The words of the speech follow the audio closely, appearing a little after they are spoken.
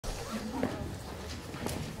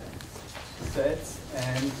Sets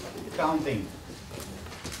and counting.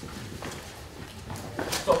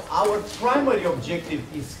 So our primary objective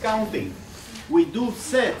is counting. We do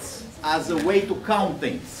sets as a way to count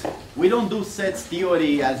things. We don't do sets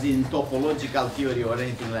theory as in topological theory or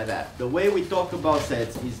anything like that. The way we talk about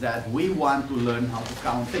sets is that we want to learn how to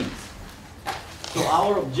count things. So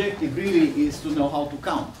our objective really is to know how to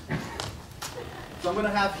count. So I'm going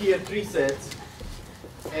to have here three sets.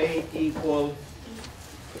 A equal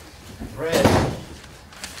red,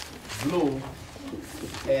 blue,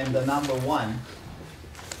 and the number 1.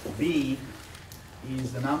 B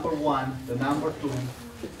is the number 1, the number 2,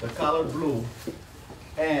 the color blue,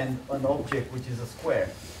 and an object which is a square.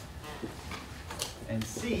 And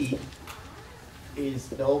C is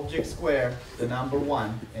the object square, the number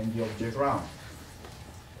 1, and the object round.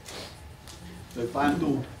 So if I'm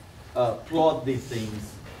to plot these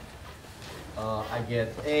things, I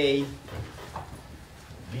get A,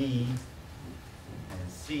 B, and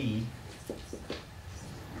C.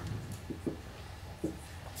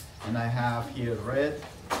 And I have here red,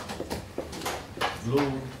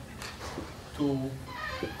 blue, 2,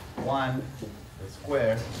 1, the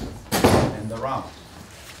square, and the round.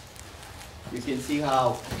 You can see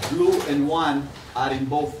how blue and 1 are in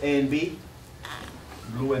both A and B.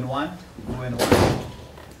 Blue and 1, blue and 1.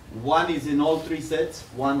 1 is in all three sets,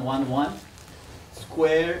 1, 1, 1.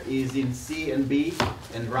 Square is in C and B,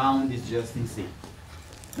 and round is just in C.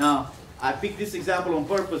 Now, I picked this example on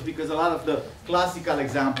purpose because a lot of the classical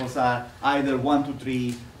examples are either 1, 2,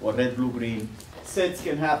 3, or red, blue, green. Sets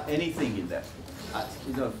can have anything in them.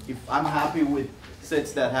 If I'm happy with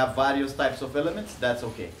sets that have various types of elements, that's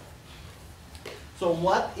okay. So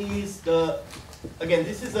what is the, again,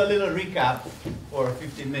 this is a little recap for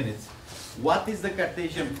 15 minutes. What is the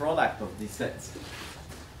Cartesian product of these sets?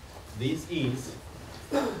 This is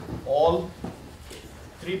all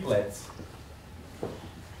triplets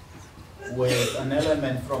with an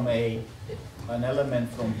element from A, an element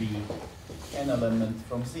from B, an element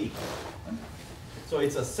from C. So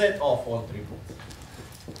it's a set of all triplets.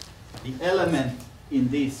 The element in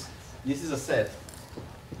this is a set.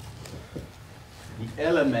 The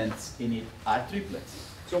elements in it are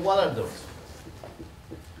triplets. So what are those?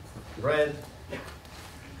 Red,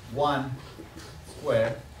 1,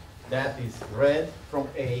 square. That is red from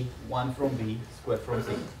A, 1 from B, square from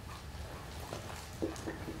C.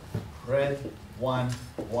 Red, 1,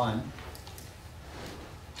 1.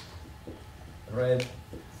 Red,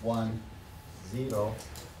 1, 0.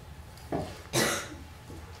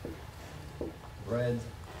 Red,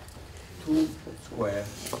 2, square.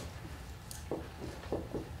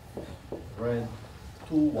 Red,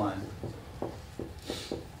 2, 1.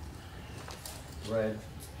 Red,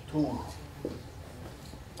 2.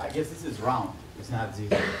 I guess this is round. It's not 0.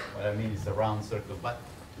 What I mean is a round circle, but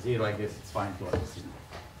 0, I guess it's fine to understand.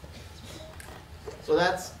 So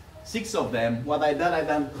that's 6 of them. What I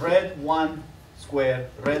done red 1 square,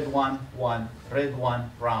 red 1 1, red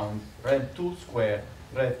 1 round, red 2 square,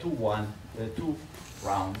 red 2 1, red 2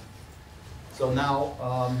 round. So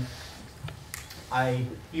now I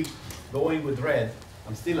keep going with red.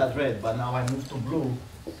 I'm still at red, but now I move to blue.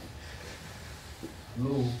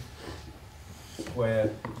 Blue square,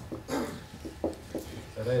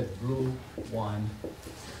 red blue 1,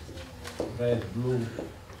 red blue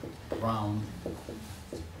round,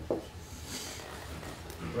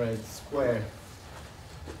 red square,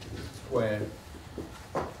 square,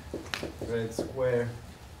 red square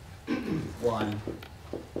 1,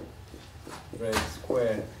 red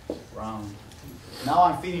square round. Now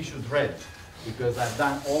I'm finished with red because I've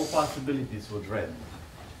done all possibilities with red.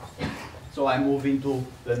 So I move into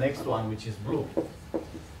the next one, which is blue.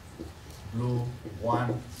 Blue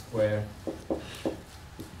 1 square,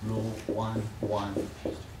 blue 1 1,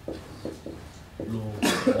 blue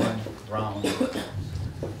 1 round,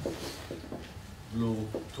 blue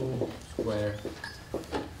 2 square,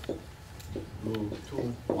 blue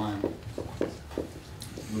 2 1,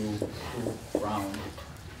 blue 2 round,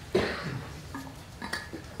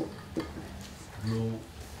 blue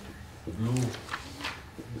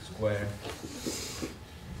square,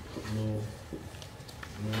 blue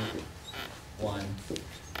 1,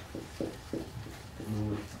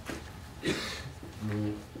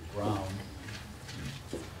 blue round,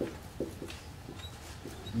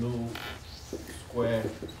 blue square,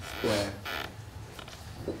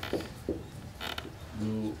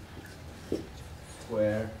 blue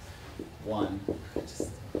square 1,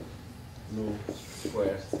 blue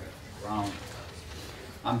square round.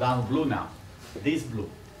 I'm done with blue now. This blue.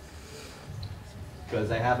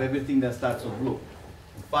 Because I have everything that starts with blue.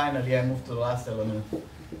 And finally I move to the last element.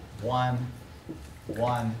 1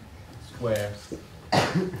 1 square,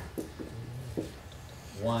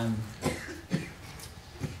 1,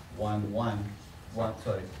 1, 1, 1,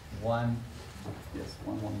 sorry, 1, yes,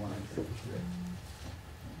 1, 1, 1,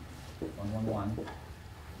 1, 1, 1,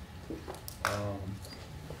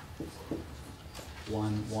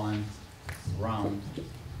 1, 1, round,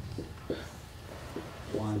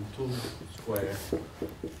 1, 2, square,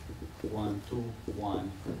 1, 2,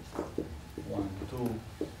 1, 1, 2,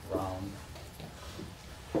 round,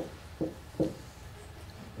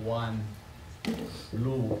 1,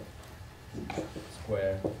 blue,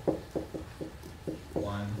 square,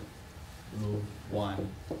 1, blue, 1,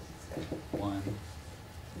 1,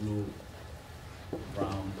 blue,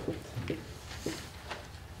 round,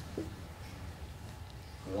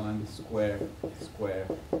 1, square, square,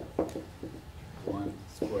 1,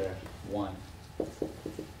 square, 1,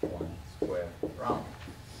 1, square, round.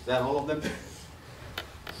 Is that all of them?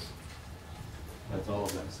 That's all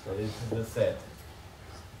of them. So this is the set.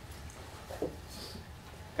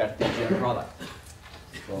 Cartesian product.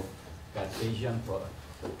 So Cartesian product.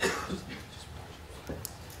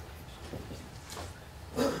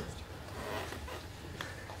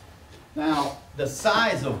 Now, the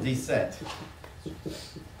size of this set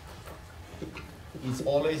is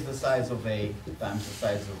always the size of A times the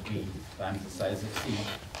size of B times the size of C,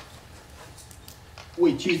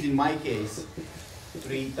 which is, in my case,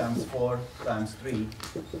 3 times 4 times 3,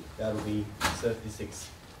 that will be 36.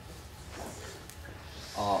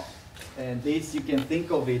 And this, you can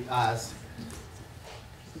think of it as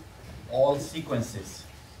all sequences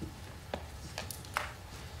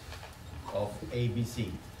of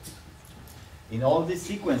ABC. In all these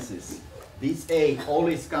sequences, this A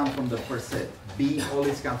always comes from the first set, B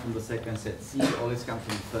always comes from the second set, C always comes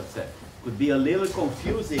from the third set. Could be a little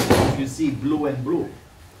confusing if you see blue and blue.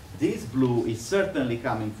 This blue is certainly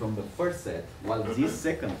coming from the first set, while this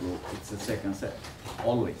second blue, it's the second set.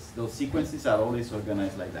 Always. Those sequences are always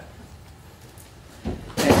organized like that.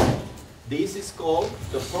 And this is called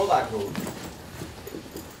the product rule.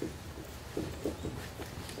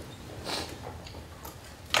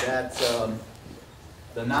 That's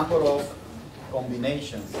the number of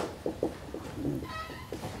combinations.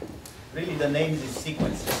 Really, the name is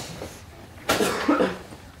sequences.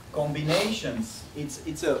 Combinations,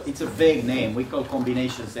 it's a vague name. We call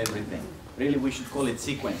combinations everything. Really, we should call it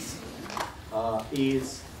sequence.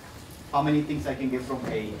 Is how many things I can get from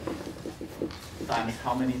A times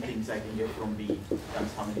how many things I can get from B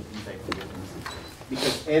times how many things I can get from C.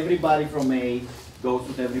 Because everybody from A goes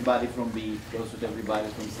with everybody from B, goes with everybody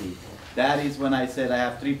from C. That is when I said I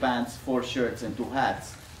have 3 pants, 4 shirts, and 2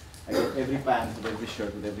 hats. I get every pant with every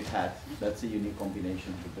shirt with every hat. That's a unique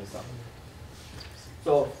combination to this up.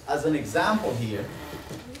 So, as an example here,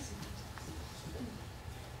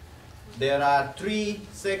 there are 3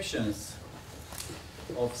 sections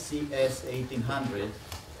of CS 1800.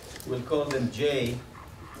 We'll call them Jay,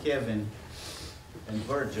 Kevin, and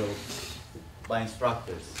Virgil by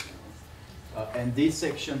instructors. And this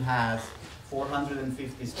section has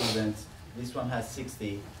 450 students, this one has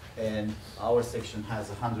 60, and our section has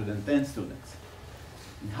 110 students.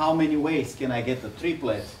 In how many ways can I get a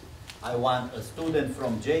triplet? I want a student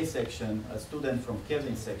from J section, a student from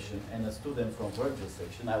Kevin section, and a student from Virgil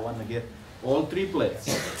section. I want to get all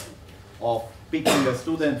triplets of picking a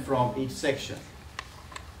student from each section.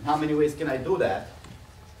 In how many ways can I do that?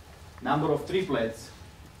 Number of triplets.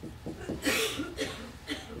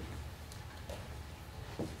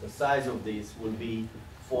 The size of this will be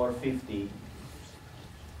 450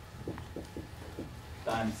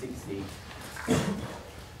 times 60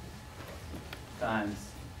 times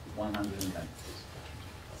 110.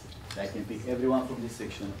 I can pick everyone from this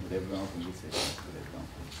section with everyone from this section with everyone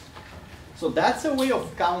from this section. So that's a way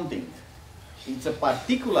of counting. It's a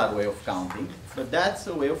particular way of counting, but that's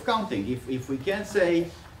a way of counting. If we can say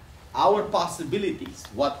our possibilities,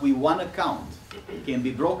 what we want to count, can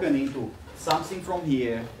be broken into something from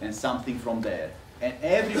here and something from there. And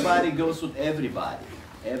everybody goes with everybody.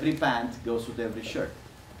 Every pant goes with every shirt.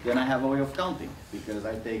 Then I have a way of counting, because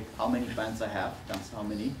I take how many pants I have times how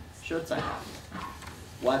many shirts I have.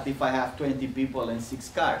 What if I have 20 people and 6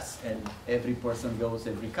 cars, and every person goes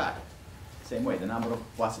every car? Same way, the number of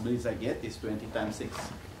possibilities I get is 20 times 6.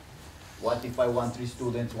 What if I want 3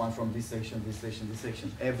 students, one from this section, this section, this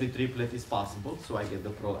section? Every triplet is possible, so I get the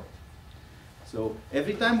product. So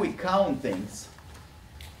every time we count things,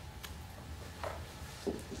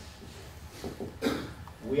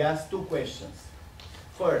 we ask 2 questions.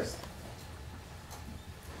 First,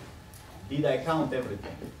 did I count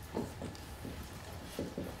everything?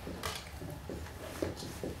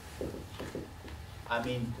 I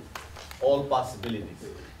mean, all possibilities.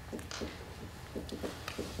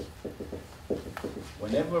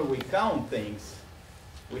 Whenever we count things,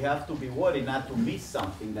 we have to be worried not to miss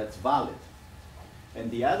something that's valid. And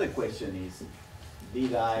the other question is,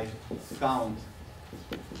 did I count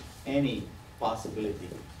any possibility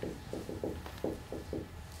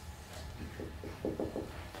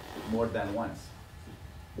more than once?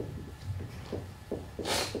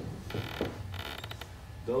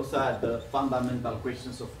 Those are the fundamental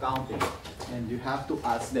questions of counting, and you have to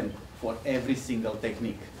ask them for every single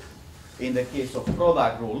technique. In the case of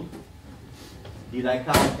product rule, did I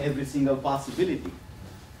count every single possibility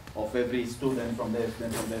of every student from there,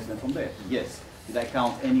 student from there, student from there? Yes. Did I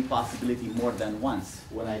count any possibility more than once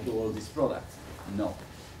when I do all these products? No.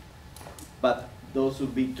 But those will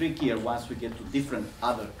be trickier once we get to different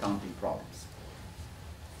other counting problems.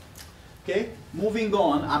 Okay, moving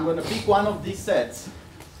on, I'm going to pick one of these sets,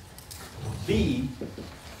 B,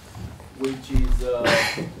 which is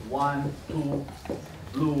 1, 2,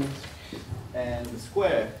 blue, and the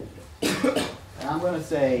square. And I'm going to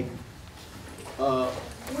say,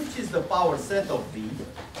 which is the power set of B?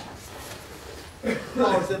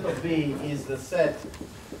 Power set of B is the set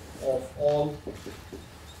of all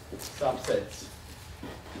subsets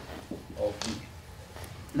of B.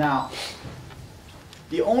 Now,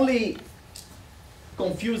 the only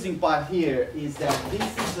confusing part here is that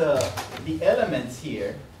this is the elements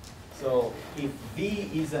here. So if B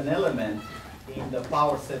is an element in the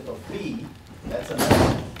power set of B, that's an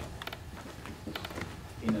element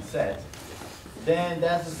in a set, then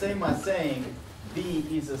that's the same as saying B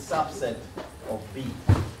is a subset of B.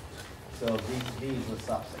 So this B is a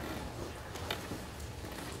subset.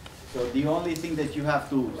 So the only thing that you have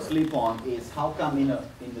to sleep on is how come in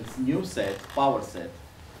this new set, power set,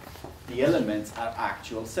 the elements are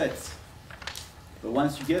actual sets. But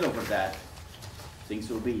once you get over that, things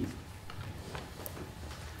will be easy.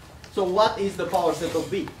 So what is the power set of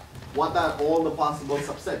B? What are all the possible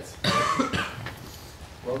subsets?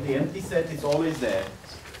 Well, the empty set is always there.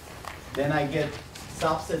 Then I get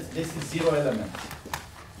subsets. This is 0 elements.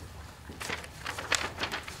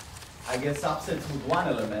 I get subsets with 1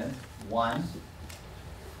 element. 1,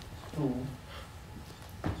 2,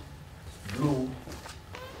 blue,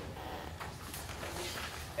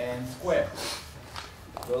 and square.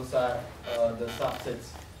 Those are the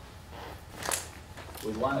subsets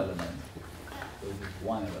with 1 element. So this is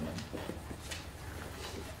 1 element.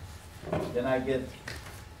 Then I get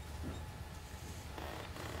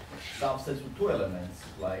subsets with 2 elements,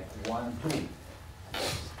 like 1, 2,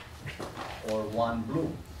 or 1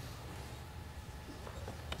 blue,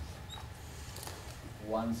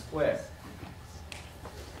 1 square,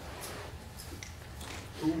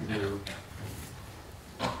 2 blue,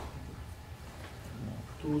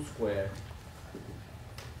 2 square,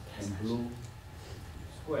 and blue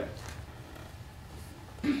square.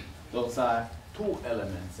 Those are 2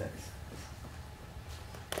 element sets.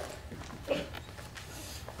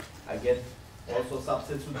 I get also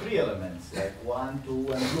subsets with 3 elements, like 1,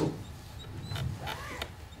 2, and blue.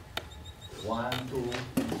 1, 2,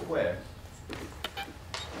 and square.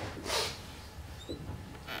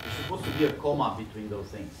 There's supposed to be a comma between those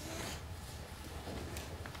things.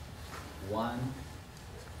 1,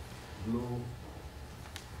 blue,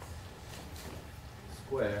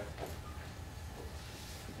 square,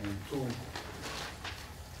 and 2,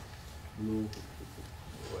 blue,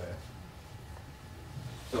 square.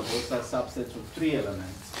 So those are subsets with 3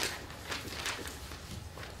 elements.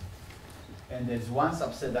 And there's one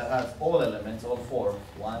subset that has all elements, all 4.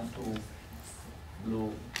 1, 2,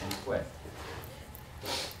 blue, and square.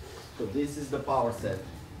 So this is the power set.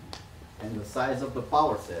 And the size of the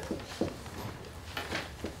power set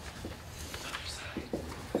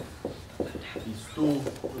is 2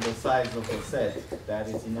 to the size of the set. That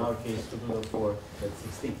is, in our case, 2 to the 4, that's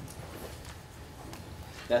 16.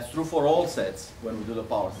 That's true for all sets when we do the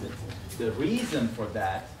power set. The reason for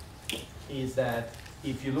that is that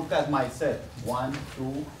if you look at my set, 1,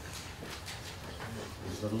 2,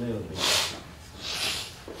 is a little bit.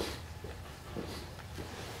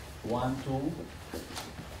 1, 2,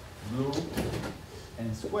 blue,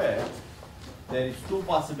 and square, there is 2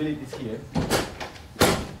 possibilities here.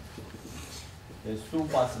 There's 2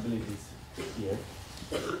 possibilities here.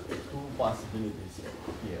 2 possibilities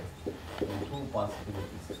here, and 2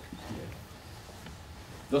 possibilities here.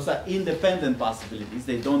 Those are independent possibilities.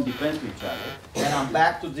 They don't depend on each other. And I'm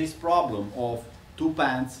back to this problem of 2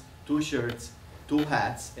 pants, 2 shirts, 2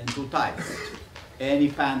 hats, and 2 ties. Any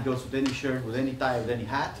pant goes with any shirt, with any tie, with any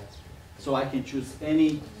hat. So I can choose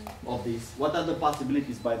any of these. What are the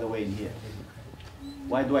possibilities, by the way, in here?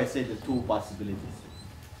 Why do I say the 2 possibilities?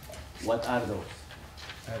 What are those?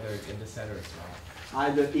 Either in the set or it's not.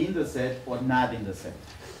 Either in the set or not in the set.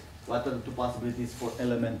 What are the two possibilities for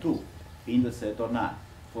element 2? In the set or not.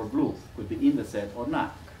 For blue, could be in the set or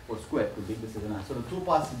not. For square, could be in the set or not. So the two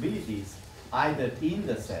possibilities, either in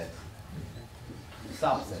the set,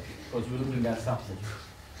 subset, because we're looking at subset,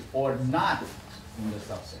 or not in the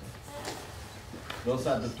subset. Those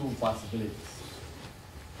are the two possibilities.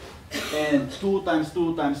 And 2 times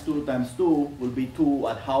 2 times 2 times 2 will be 2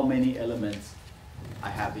 at how many elements I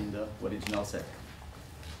have in the original set.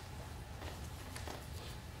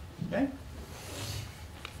 Okay?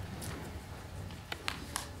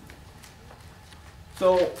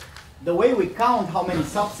 So the way we count how many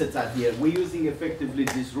subsets are here, we're using effectively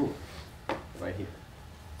this rule right here.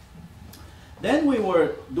 Then we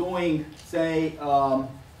were doing, say,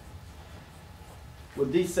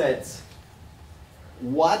 with these sets,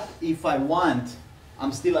 what if I want,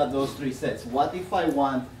 I'm still at those 3 sets, what if I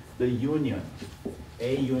want the union,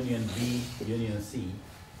 A union B union C?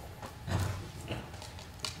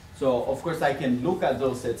 So of course I can look at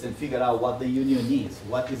those sets and figure out what the union is.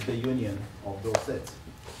 What is the union of those sets?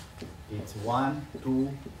 It's 1,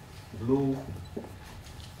 2, blue,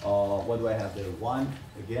 what do I have there? 1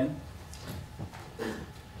 again,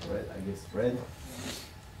 red, I guess red.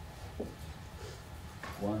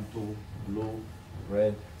 1, 2, blue,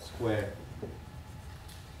 red, square.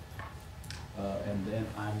 And then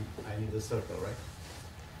I need a circle, right?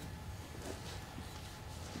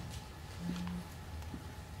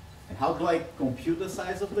 And how do I compute the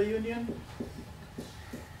size of the union?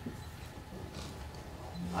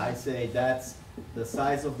 I say that's the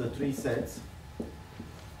size of the 3 sets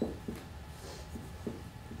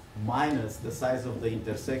minus the size of the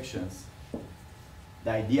intersections.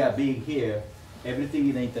 The idea being here, everything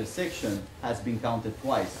in the intersection has been counted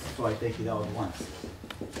twice, so I take it out once.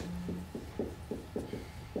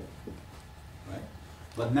 Right?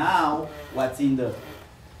 But now, what's in the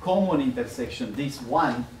common intersection, this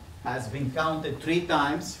 1, has been counted 3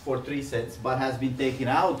 times for 3 sets, but has been taken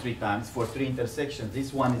out 3 times for 3 intersections.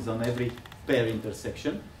 This 1 is on every pair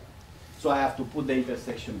intersection. So I have to put the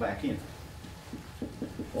intersection back in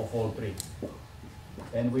of all 3.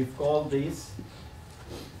 And we've called this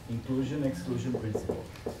inclusion-exclusion principle.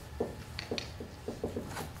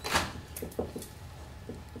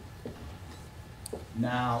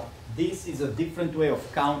 Now, this is a different way of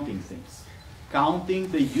counting things.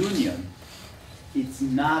 Counting the union, it's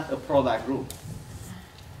not a product rule.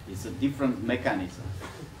 It's a different mechanism.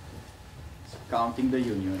 So counting the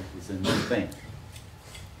union is a new thing.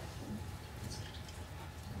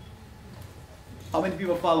 How many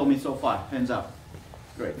people follow me so far? Hands up.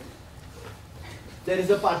 Great. There is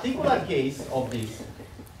a particular case of this.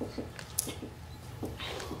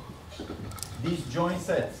 These joint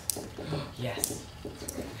sets. Yes.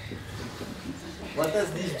 What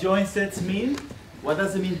does these joint sets mean? What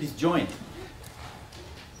does it mean, this joint?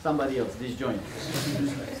 Somebody else, this joint.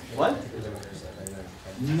 What?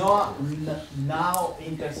 No, now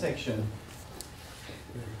intersection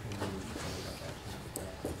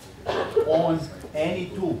on any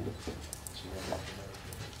 2.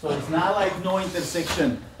 So it's not like no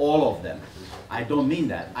intersection, all of them. I don't mean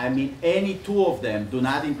that. I mean any 2 of them do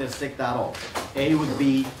not intersect at all. A with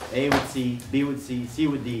B, A with C, B with C, C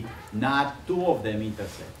with D. Not 2 of them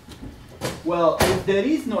intersect. Well, if there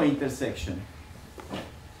is no intersection,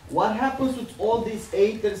 what happens with all these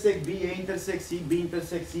A intersect B, A intersect C, B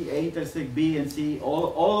intersect C, A intersect B and C,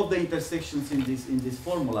 all of the intersections in this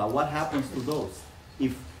formula, what happens to those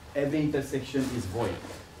if every intersection is void?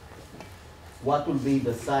 What will be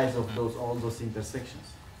the size of all those intersections?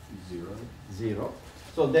 0. 0.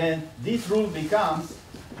 So then this rule becomes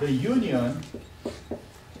the union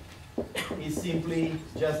is simply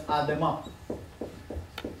just add them up.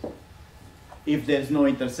 If there's no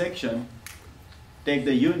intersection, take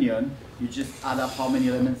the union, you just add up how many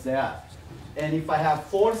elements there are. And if I have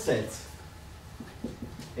 4 sets,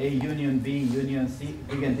 A union B union C,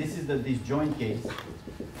 again this is the disjoint case,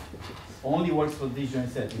 only works for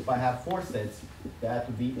disjoint set. If I have 4 sets, that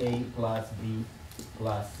would be A plus B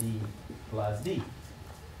plus C plus D.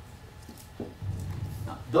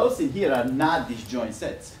 Now, those in here are not disjoint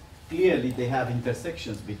sets. Clearly they have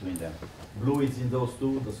intersections between them. Blue is in those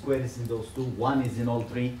 2, the square is in those 2, 1 is in all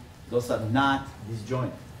 3. Those are not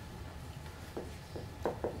disjoint.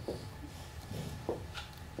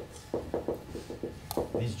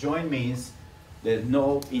 Disjoint means there's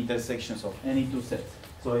no intersections of any 2 sets.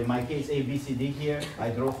 So in my case, A, B, C, D here,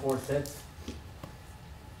 I draw 4 sets.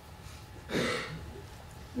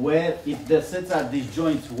 Where, if the sets are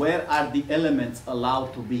disjoint, where are the elements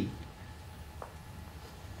allowed to be?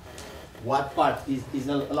 What part is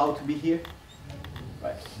allowed to be here?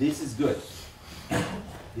 Right? This is good.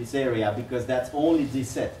 This area, because that's only this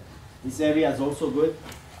set. This area is also good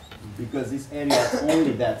because this area is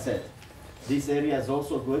only that set. This area is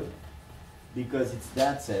also good because it's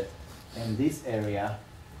that set, and this area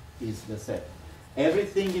is the set.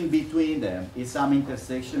 Everything in between them is some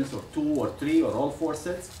intersections or 2 or 3 or all 4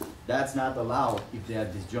 sets. That's not allowed if they are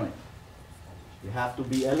disjoint. You have to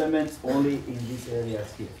be elements only in these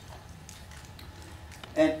areas here.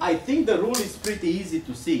 And I think the rule is pretty easy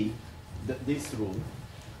to see, this rule.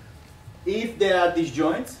 If there are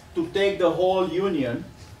disjoints, to take the whole union,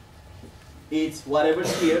 it's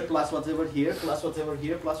whatever's here plus whatever here plus whatever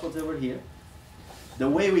here plus whatever here. The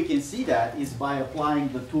way we can see that is by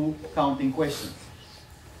applying the 2 counting questions.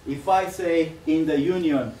 If I say in the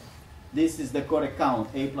union, this is the correct count,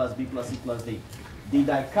 A plus B plus C plus D, did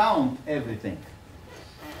I count everything?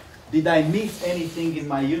 Did I miss anything in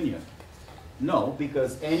my union? No,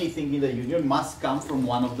 because anything in the union must come from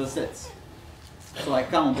one of the sets. So I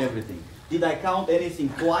count everything. Did I count anything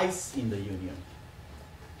twice in the union?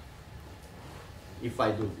 If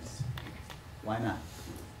I do this, why not?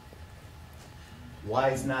 Why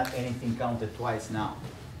is not anything counted twice now?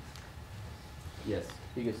 Yes?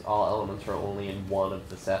 Because all elements are only in one of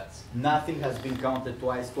the sets. Nothing has been counted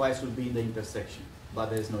twice. Twice would be in the intersection,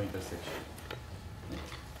 but there's no intersection.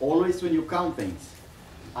 Always when you count things,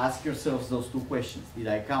 ask yourselves those 2 questions. Did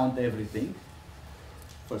I count everything?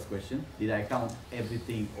 First question. Did I count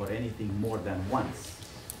everything or anything more than once?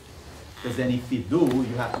 Because then if you do,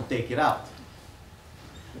 you have to take it out.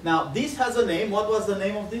 Now, this has a name. What was the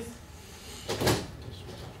name of this?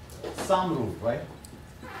 Sum rule, right?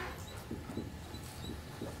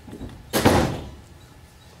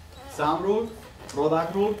 Sum rule,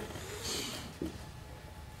 product rule.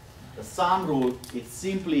 The sum rule is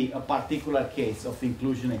simply a particular case of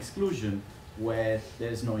inclusion-exclusion where there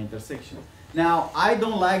is no intersection. Now, I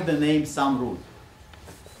don't like the name sum rule.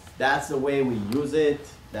 That's the way we use it.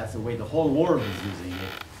 That's the way the whole world is using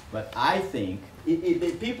it. But I think,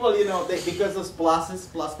 people, you know, because of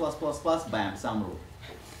pluses, plus, plus, plus, plus, bam, sum rule.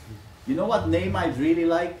 You know what name I really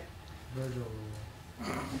like? Virgil rule.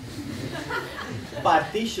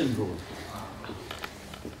 Partition rule.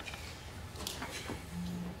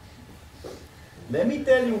 Let me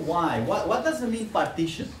tell you why. What does it mean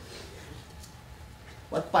partition?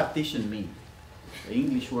 What partition mean? The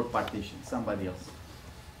English word partition. Somebody else.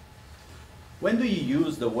 When do you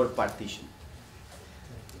use the word partition?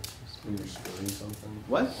 When you're splitting something.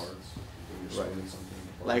 What? Parts. When you're splitting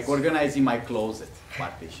something. Like organizing my closet.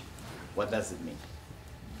 Partition. What does it mean?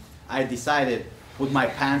 I decided put my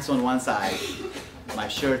pants on one side, my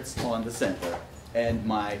shirts on the center, and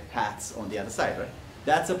my hats on the other side, right?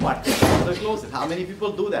 That's a partition of the closet. How many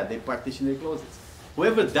people do that? They partition their closets.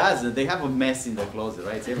 Whoever does it, they have a mess in the closet,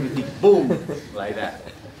 right? It's everything, boom, like that.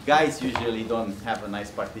 Guys usually don't have a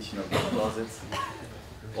nice partition of their closets.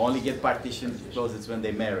 Only get partitioned closets when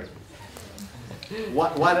they marry.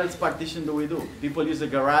 What else partition do we do? People use a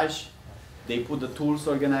garage. They put the tools,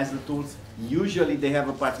 organize the tools. Usually they have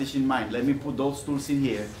a partition in mind. Let me put those tools in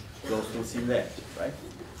here, those tools in there, right?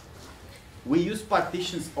 We use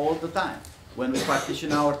partitions all the time. When we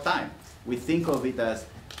partition our time, we think of it as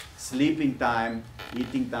sleeping time,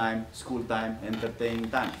 eating time, school time, entertaining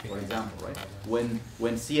time, for example, right? When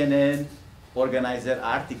CNN organize their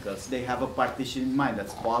articles, they have a partition in mind.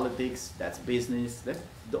 That's politics, that's business.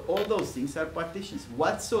 All those things are partitions.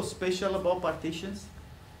 What's so special about partitions?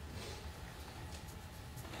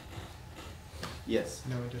 Yes?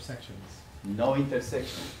 No intersections. No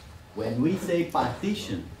intersection. When we say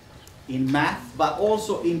partition, in math, but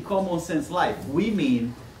also in common sense life, we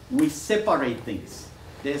mean we separate things.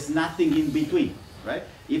 There's nothing in between, right?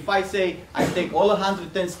 If I say I take all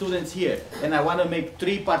 110 students here and I want to make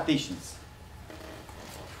 3 partitions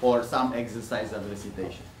for some exercise of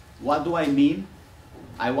recitation, what do I mean?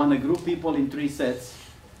 I want to group people in 3 sets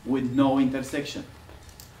with no intersection.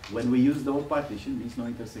 When we use the word partition, it means no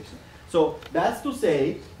intersection. So that's to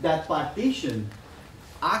say that partition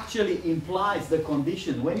actually implies the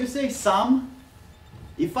condition. When you say sum,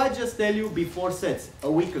 if I just tell you before sets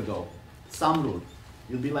a week ago, sum rule,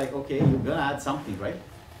 you'll be like, okay, you're gonna add something, right?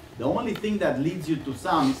 The only thing that leads you to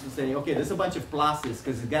sum is to say, okay, there's a bunch of pluses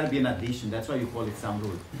because it's gotta be an addition. That's why you call it sum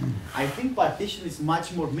rule. I think partition is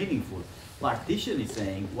much more meaningful. Partition is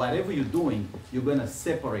saying, whatever you're doing, you're gonna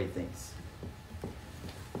separate things.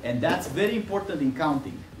 And that's very important in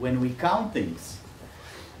counting. When we count things,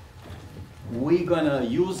 we're gonna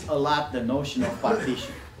use a lot the notion of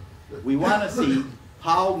partition. We wanna see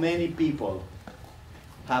how many people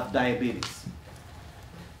have diabetes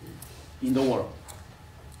in the world.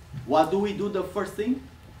 What do we do the first thing?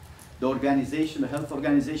 the organization, the health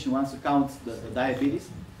organization wants to count the diabetes,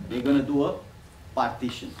 they're going to do a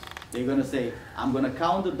partition. They're going to say, I'm going to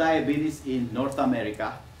count the diabetes in North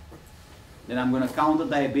America, then I'm going to count the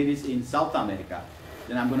diabetes in South America,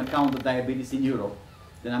 then I'm going to count the diabetes in Europe,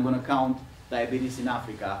 then I'm going to count diabetes in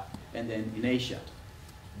Africa, and then in Asia.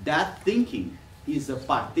 That thinking is a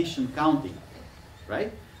partition counting,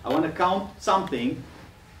 right? I want to count something,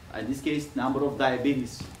 in this case, number of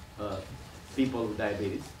diabetes, people with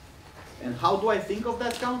diabetes. And how do I think of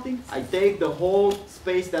that counting? I take the whole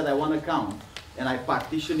space that I want to count and I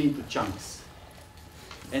partition into chunks.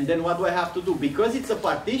 And then what do I have to do? Because it's a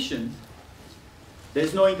partition,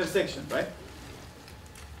 there's no intersection, right?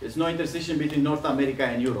 There's no intersection between North America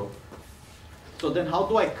and Europe. So then how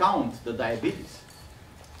do I count the diabetes?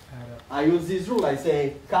 I use this rule. I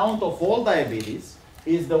say count of all diabetes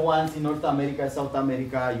is the ones in North America, South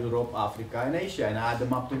America, Europe, Africa, and Asia, and I add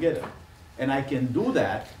them up together. And I can do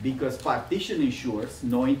that because partition ensures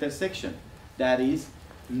no intersection. That is,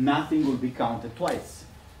 nothing will be counted twice.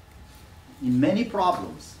 In many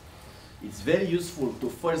problems, it's very useful to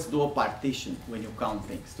first do a partition when you count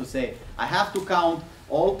things. To say, I have to count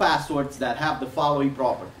all passwords that have the following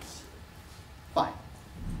properties. Fine.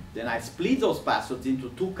 Then I split those passwords into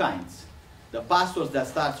two kinds. The passwords that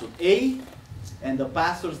starts with A and the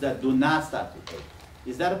passwords that do not start with A.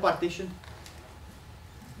 Is that a partition?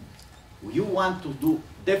 You want to do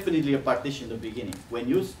definitely a partition in the beginning. When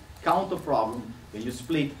you count a problem, when you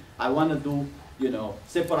split, I want to do,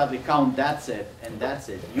 separately count that set and that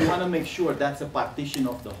set. You want to make sure that's a partition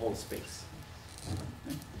of the whole space.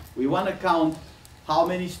 We want to count how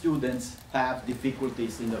many students have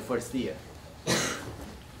difficulties in the first year.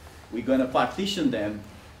 We're going to partition them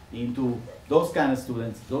into those kind of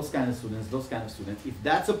students, those kind of students, those kind of students. If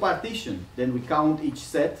that's a partition, then we count each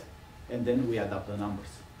set and then we add up the numbers.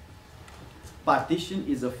 Partition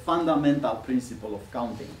is a fundamental principle of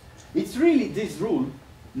counting. It's really this rule,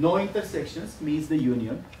 no intersections means the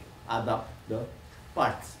union, add up the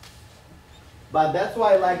parts. But that's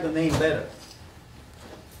why I like the name better.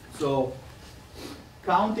 So,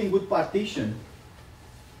 counting with partition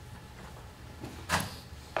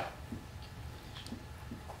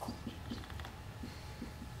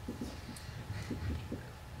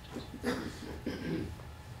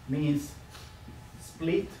means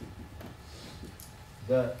split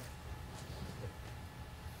the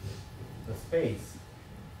space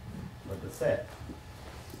or the set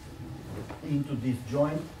into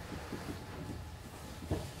disjoint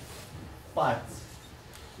parts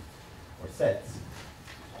or sets,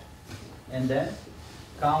 and then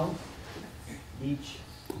count each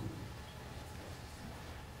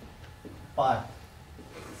part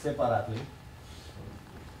separately,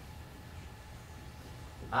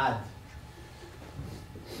 add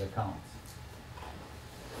the counts.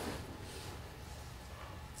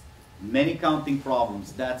 Many counting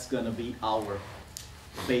problems, that's going to be our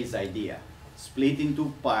base idea. Split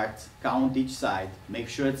into parts, count each side, make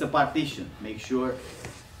sure it's a partition, make sure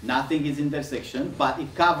nothing is intersection, but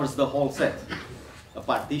it covers the whole set. A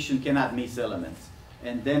partition cannot miss elements.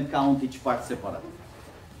 And then count each part separately.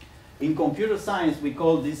 In computer science, we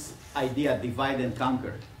call this idea divide and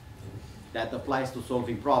conquer. That applies to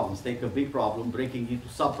solving problems. Take a big problem, breaking it into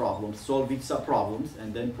sub-problems, solve each sub-problems,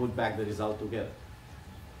 and then put back the result together.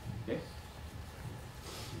 Okay?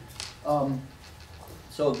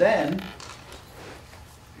 So then,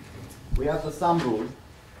 we have the sum rule.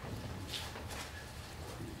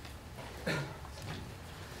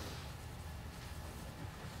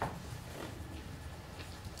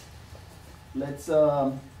 Let's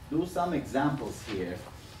do some examples here.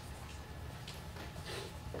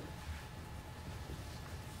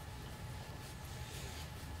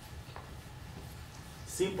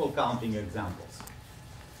 Simple counting examples.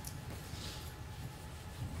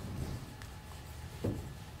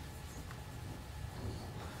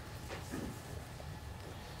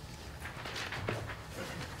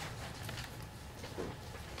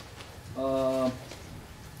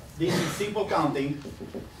 This is simple counting.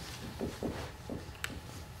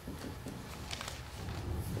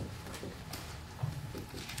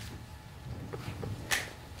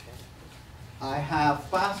 I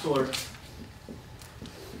have passwords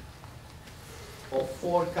of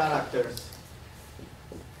 4 characters.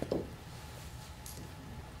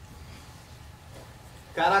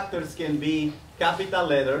 Characters can be capital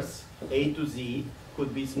letters, A to Z,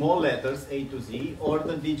 could be small letters, A to Z, or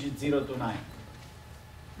the digit 0 to 9.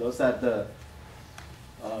 Those are the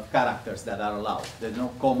characters that are allowed. There are no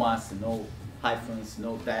commas, no hyphens,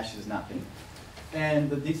 no dashes, nothing. And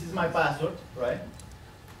this is my password, right?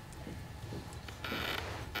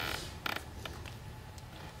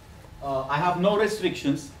 I have no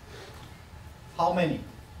restrictions. How many?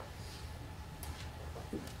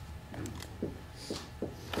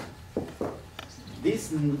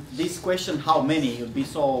 This question, how many, would be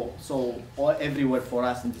so all everywhere for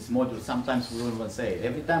us in this module. Sometimes we won't even say it.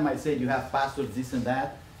 Every time I say you have passwords, this and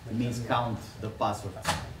that, it means count the passwords.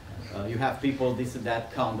 You have people, this and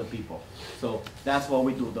that, count the people. So that's what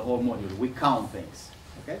we do, the whole module. We count things.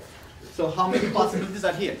 Okay? So how many possibilities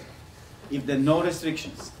are here? If there are no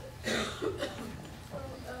restrictions. Each of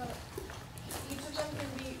them can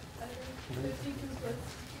be, I think, 52 plus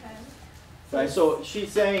 10. Right, so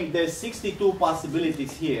she's saying there's 62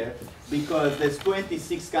 possibilities here because there's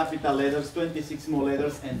 26 capital letters, 26 small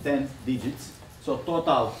letters, and 10 digits. So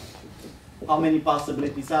total, how many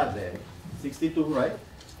possibilities are there? 62, right?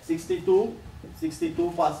 62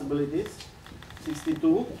 possibilities,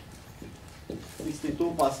 62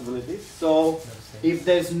 possibilities. So if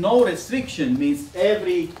there's no restriction, means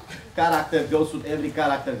every character goes with every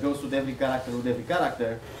character, goes with every character, with every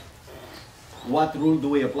character. What rule do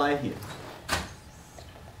we apply here?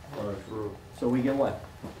 So we get what?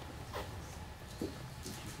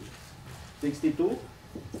 62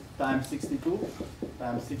 times 62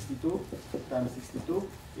 times 62 times 62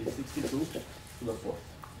 is 62 to the fourth.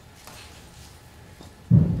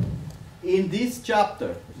 In this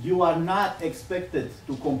chapter, you are not expected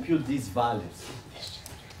to compute these values.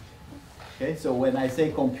 Okay, so when I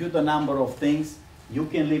say compute the number of things, you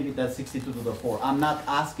can leave it at 62 to the 4. I'm not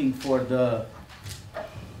asking for the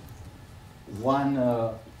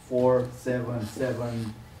 1, 4, 7,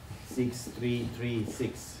 7, 6, 3, 3,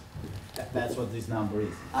 6. That's what this number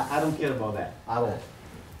is. I don't care about that at all.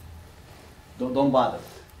 Don't bother.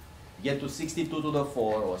 Get to 62 to the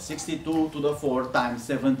 4 or 62 to the 4 times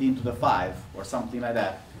 17 to the 5 or something like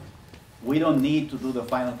that. We don't need to do the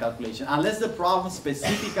final calculation unless the problem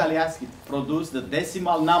specifically asks it to produce the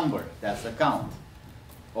decimal number. That's the count.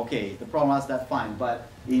 Okay, the problem asks that, fine. But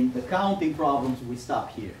in the counting problems, we stop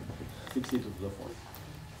here. 62 to the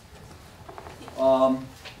 4.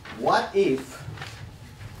 What if,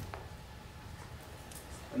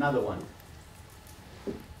 another one,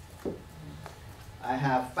 I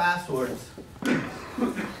have passwords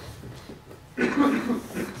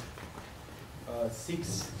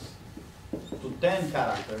 6 to 10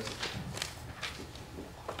 characters.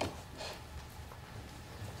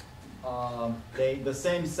 The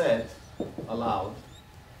same set allowed,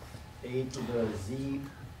 A to the Z,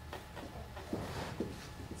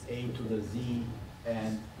 A to the Z,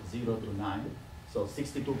 and 0 to 9. So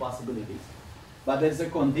 62 possibilities. But there's a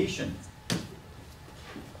condition.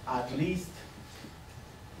 At least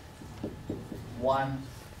one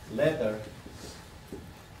letter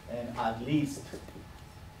and at least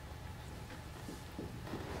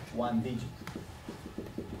one digit.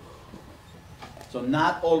 So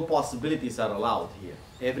not all possibilities are allowed here.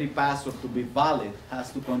 Every password to be valid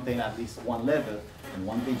has to contain at least one letter and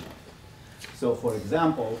one digit. So for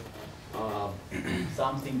example,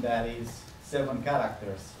 something that is 7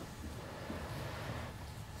 characters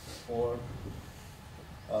for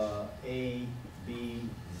A, B,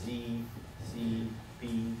 Z, C,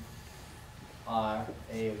 P, R,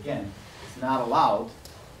 A again. It's not allowed.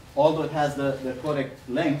 Although it has the correct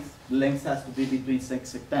length, the length has to be between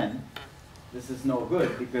 6 and 10. This is no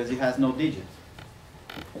good because it has no digits.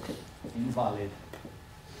 Invalid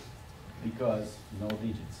because no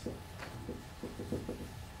digits.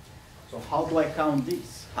 So how do I count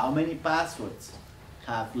this? How many passwords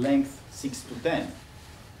have length 6 to 10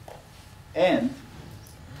 and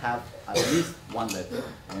have at least one letter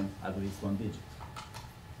and at least one digit?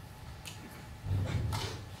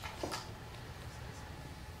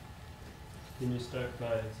 Can you start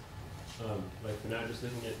by, like we're not just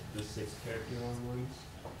looking at the 6 character long ones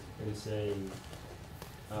and saying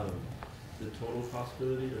the total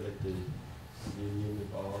possibility, or like the union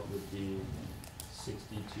of all would be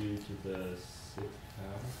 62 to the 6th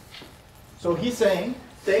power? So he's saying,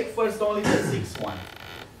 take first only the 6th one,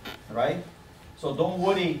 right? So don't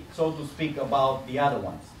worry, so to speak, about the other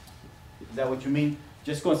ones. Is that what you mean?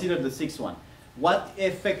 Just consider the 6th one. What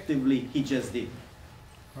effectively he just did?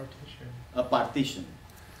 Partition. A partition.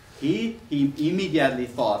 He immediately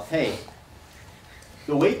thought, hey,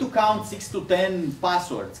 the way to count 6 to 10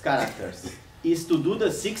 passwords, characters, is to do the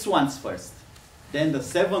 6 ones first, then the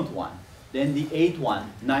 7th one, then the 8th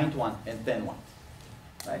one, 9th one, and 10th one,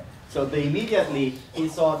 right? So they immediately, he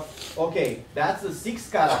thought, okay, that's the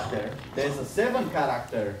 6th character, there's a 7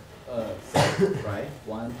 character set, right?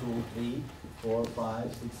 1, 2, 3, 4,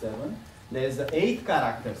 5, 6, 7. There's the 8th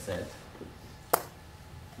character set.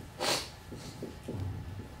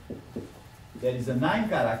 There is a 9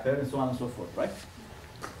 character, and so on and so forth, right?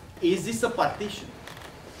 is this a partition?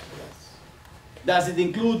 Does it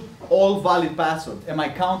include all valid passwords? Am I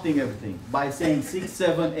counting everything by saying 6,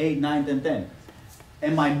 7, 8, 9, 10, 10?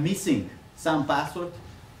 Am I missing some password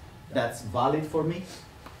that's valid for me?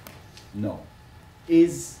 No.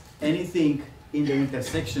 Is anything in the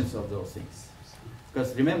intersections of those things?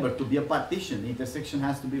 Because remember, to be a partition, the intersection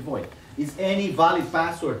has to be void. Is any valid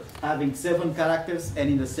password having 7 characters and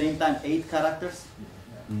in the same time 8 characters?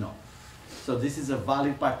 No. So this is a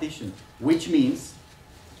valid partition, which means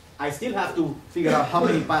I still have to figure out how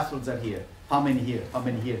many passwords are here, how many here, how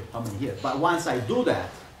many here, how many here. But once I do that,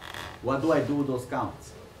 what do I do with those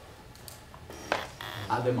counts?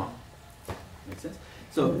 Add them up. Make sense?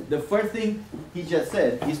 So the first thing he just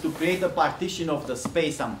said is to create a partition of the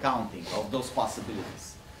space I'm counting, of those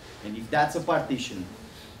possibilities. And if that's a partition,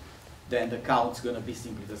 then the count's going to be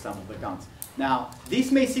simply the sum of the counts. Now,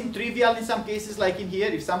 this may seem trivial in some cases, like in here.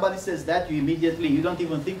 If somebody says that, you don't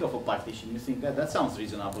even think of a partition. You think that sounds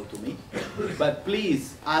reasonable to me. But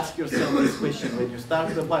please ask yourself this question when you start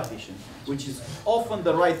with a partition, which is often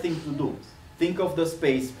the right thing to do. Think of the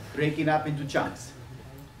space, break it up into chunks.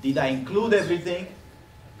 Did I include everything?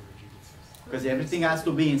 Because everything has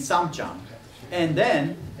to be in some chunk. And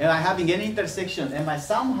then, am I having any intersection? Am I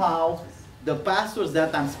somehow, the passwords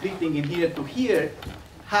that I'm splitting in here to here,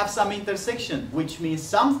 have some intersection, which means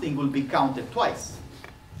something will be counted twice.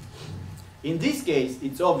 In this case,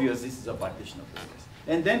 it's obvious this is a partition of the space.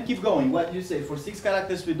 And then keep going. What do you say? For 6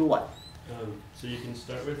 characters, we do what? So you can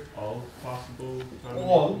start with all possible combinations.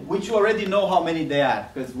 All, which you already know how many they are,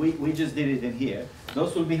 because we just did it in here.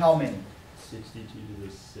 Those will be how many? 62 to the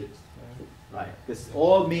 6th power. Right, because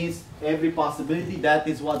all means every possibility. That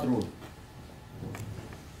is what rule?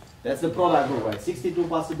 That's the product rule, right? 62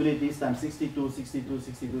 possibilities times 62, 62,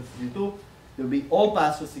 62, 62. There will be all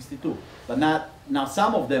passwords 62. But now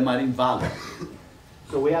some of them are invalid.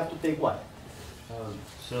 So we have to take what?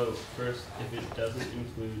 So first, if it doesn't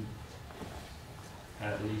include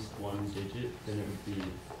at least 1 digit, then it would be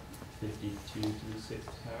 52 to the 6th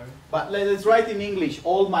power. But let's write in English,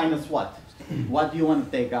 all minus what? What do you want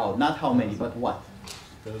to take out? Not how many, but what?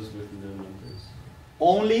 Those with no numbers.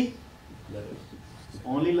 Only? Letters.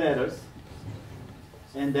 Only letters.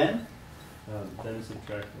 And then? Then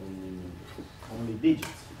subtract only numbers. Only digits.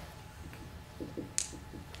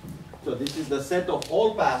 So this is the set of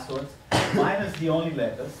all passwords minus the only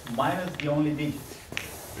letters, minus the only digits.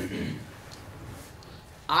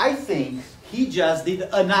 I think he just did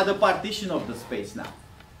another partition of the space now.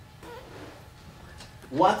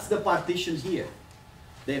 What's the partition here?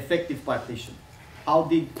 The effective partition.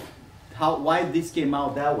 Why this came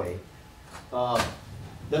out that way?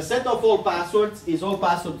 The set of all passwords is all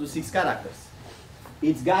passwords to 6 characters.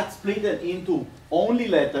 It's got split into only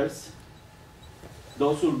letters.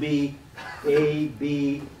 Those will be A,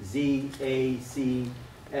 B, Z, A, C,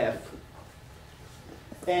 F.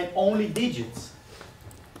 And only digits.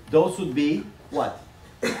 Those would be what?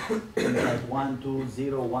 Like 1, 2,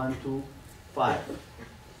 0, 1, 2, 5.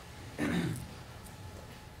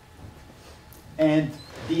 And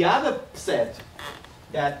the other set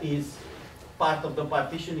that is part of the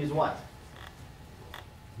partition is what?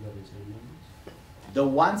 Letters and numbers. The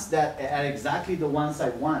ones that are exactly the ones I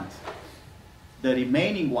want. The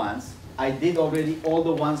remaining ones, I did already all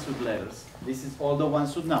the ones with letters. This is all the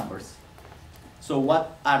ones with numbers. So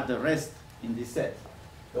what are the rest in this set?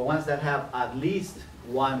 The ones that have at least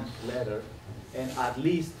 1 letter and at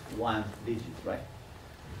least 1 digit, right?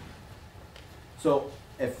 So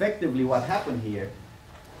effectively what happened here,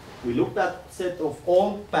 we looked at set of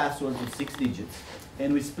all passwords with 6 digits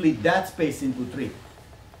and we split that space into 3.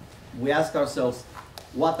 We ask ourselves,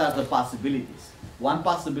 what are the possibilities? One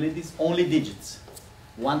possibility is only digits.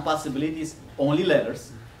 One possibility is only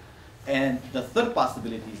letters. And the third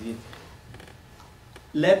possibility is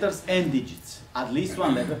letters and digits. At least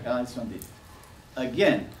 1 letter, at least 1 digit.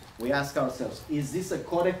 Again, we ask ourselves, is this a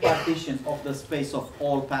correct partition of the space of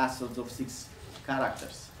all passwords of 6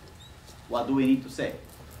 characters? What do we need to say?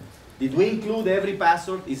 Did we include every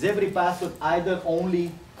password? Is every password either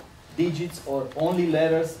only digits or only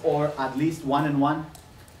letters or at least 1 and 1?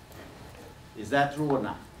 Is that true or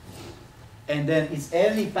not? And then is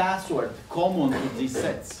any password common to these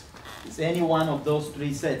sets? Is any one of those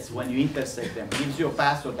 3 sets, when you intersect them, gives you a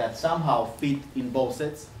password that somehow fit in both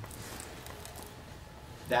sets?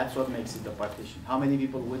 That's what makes it a partition. How many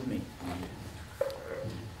people with me?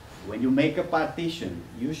 When you make a partition,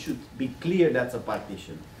 you should be clear that's a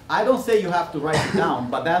partition. I don't say you have to write it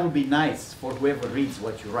down, but that would be nice for whoever reads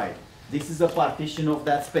what you write. This is a partition of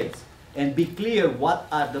that space. And be clear what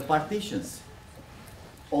are the partitions.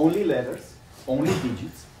 Only letters, only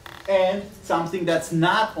digits, and something that's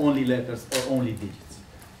not only letters or only digits.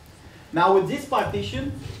 Now with this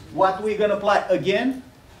partition, what we're going to apply again,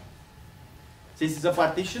 since it's a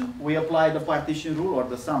partition, we apply the partition rule or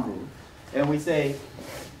the sum rule, and we say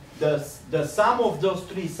the sum of those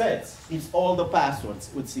three sets is all the passwords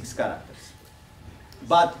with 6 characters.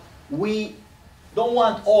 But we don't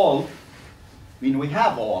want all, I mean we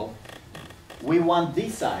have all, we want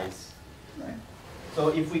this size, right? So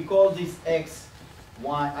if we call this X,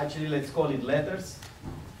 Y, actually let's call it letters,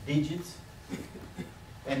 digits,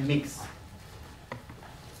 and mix.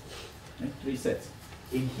 Okay, 3 sets.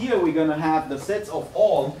 In here we're going to have the sets of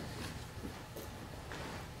all.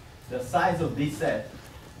 The size of this set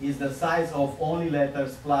is the size of only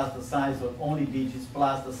letters plus the size of only digits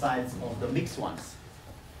plus the size of the mixed ones.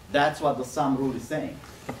 That's what the sum rule is saying.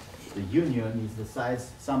 The union is the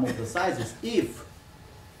size, sum of the sizes if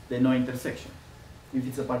there's no intersection, if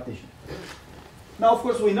it's a partition. Now, of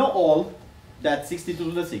course, we know all, that's 62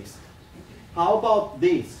 to the 6. How about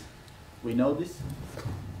this? We know this?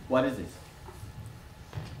 What is this?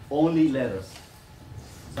 Only letters.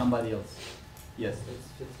 Somebody else? Yes?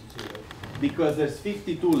 It's 52. Because there's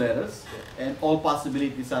 52 letters, and all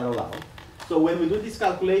possibilities are allowed. So when we do this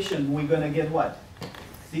calculation, we're going to get what?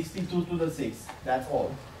 62 to the 6, that's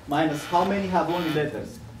all. Minus how many have only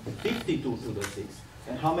letters? 52 to the 6.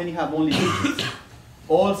 And how many have only digits?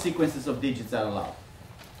 All sequences of digits are allowed.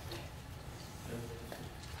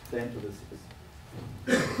 10 to the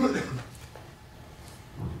 6.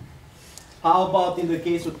 How about in the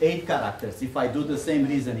case with 8 characters? If I do the same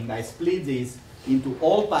reasoning, I split these into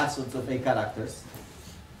all passwords of 8 characters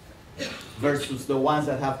versus the ones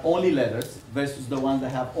that have only letters versus the ones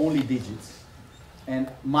that have only digits.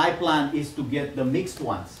 And my plan is to get the mixed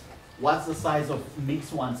ones. What's the size of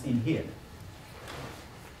mixed ones in here?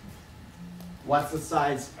 What's the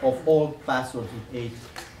size of all passwords with 8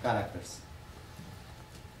 characters?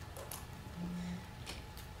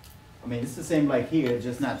 I mean, it's the same like here,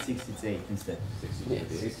 just not 6, it's 8 instead.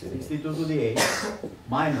 62 to the 8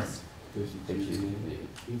 minus 52 to the 8.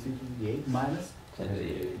 52 to the 8 minus 10 to the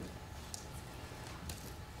 8.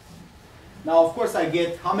 Now, of course, I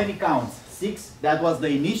get how many counts? 6, that was the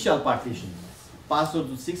initial partition. Password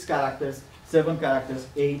with 6 characters, 7 characters,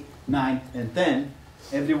 8, 9, and 10.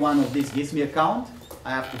 Every one of these gives me a count. I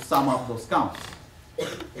have to sum up those counts.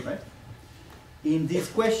 Right? In these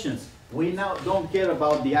questions, we now don't care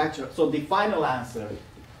about the actual. So the final answer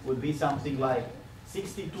would be something like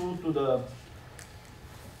 62 to the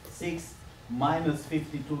 6 minus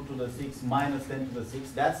 52 to the 6 minus 10 to the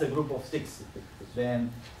 6. That's a group of 6.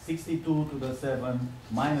 Then 62 to the 7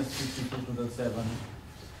 minus 52 to the 7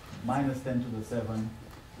 minus 10 to the 7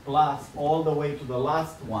 plus all the way to the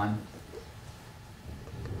last one,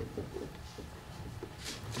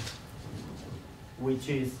 which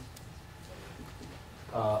is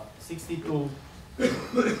 62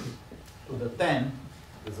 to the 10,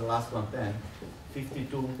 is the last one 10, 52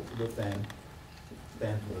 to the 10,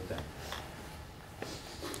 10 to the 10.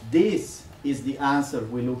 This is the answer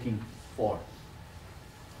we're looking for.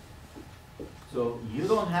 So you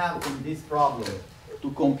don't have in this problem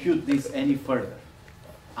to compute this any further,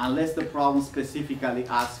 unless the problem specifically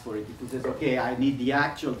asks for it. If it says, okay, I need the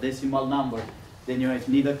actual decimal number, then you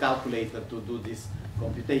need a calculator to do these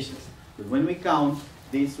computations. But when we count,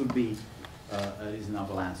 this would be a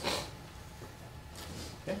reasonable answer.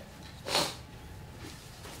 Okay?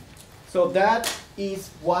 So that is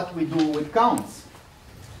what we do with counts.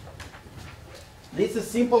 These are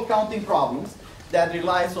simple counting problems that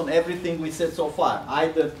relies on everything we said so far,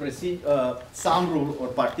 either sum rule or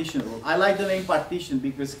partition rule. I like the name partition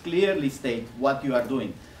because clearly state what you are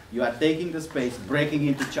doing. You are taking the space, breaking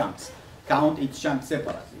into chunks. Count each chunk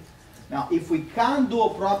separately. Now, if we can't do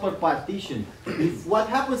a proper partition, what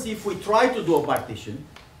happens if we try to do a partition,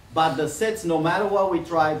 but the sets, no matter what we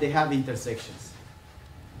try, they have intersections?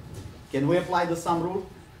 Can we apply the sum rule?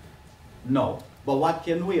 No. But what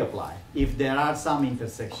can we apply if there are some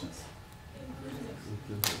intersections?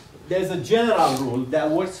 There's a general rule that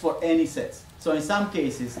works for any sets. So in some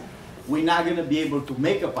cases, we're not going to be able to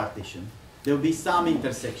make a partition. There will be some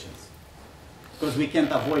intersections because we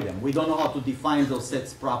can't avoid them. We don't know how to define those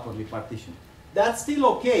sets properly partitioned. That's still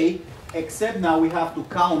okay, except now we have to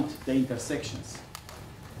count the intersections.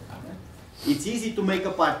 It's easy to make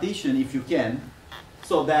a partition if you can,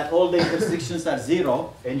 so that all the intersections are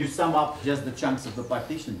 0 and you sum up just the chunks of the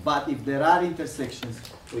partition. But if there are intersections,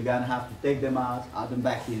 we're going to have to take them out, add them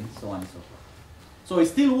back in, so on and so forth. So it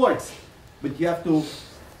still works, but you have to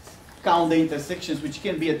count the intersections, which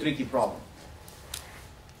can be a tricky problem.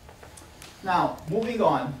 Now, moving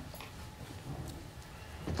on.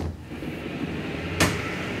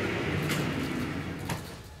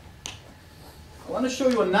 I want to show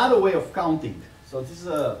you another way of counting. So this is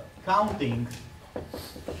a counting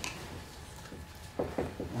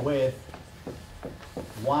with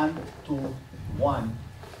 1-to-1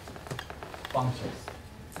 functions.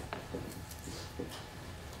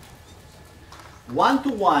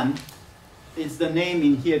 1-to-1 is the name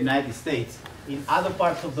in here, United States. In other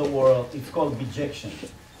parts of the world, it's called bijection.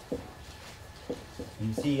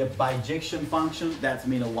 You see a bijection function, that's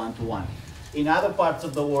mean a 1-to-1. In other parts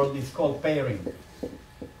of the world, it's called pairing.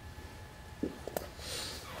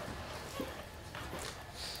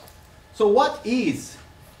 So what is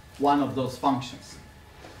one of those functions?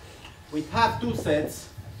 We have two sets,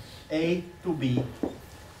 A to B,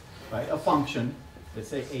 right? A function, let's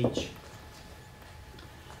say H.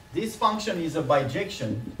 This function is a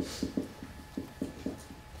bijection,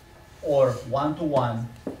 or 1-to-1,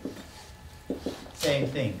 same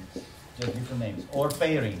thing, just different names, or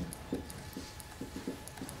pairing.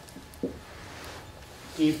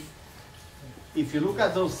 If you look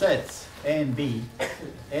at those sets, A and B,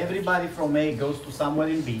 everybody from A goes to somewhere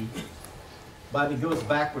in B, but it goes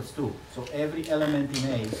backwards too. So every element in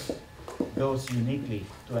A goes uniquely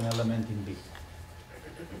to an element in B.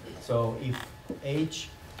 So if H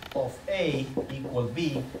of A equal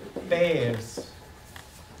B, pairs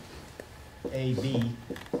AB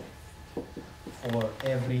for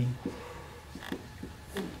every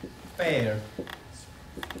pair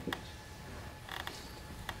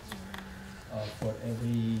for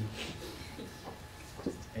every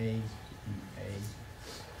A,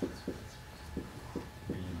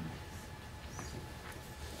 B.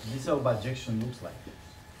 This is how bijection looks like.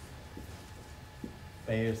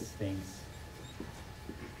 Pairs things.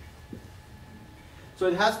 So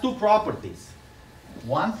it has two properties.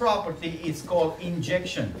 One property is called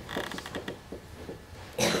injection.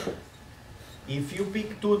 If you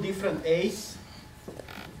pick two different A's,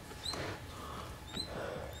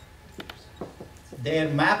 their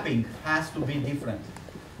mapping has to be different.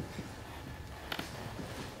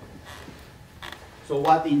 So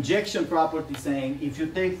what injection property is saying, if you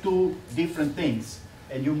take two different things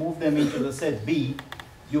and you move them into the set B,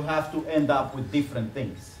 you have to end up with different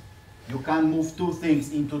things. You can't move two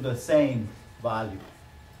things into the same value.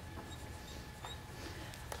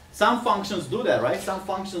 Some functions do that, right? Some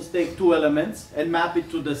functions take two elements and map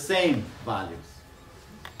it to the same values.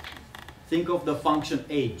 Think of the function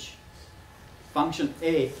age. Function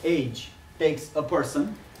age takes a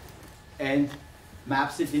person and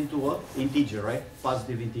maps it into an integer, right?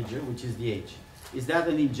 Positive integer, which is the age. Is that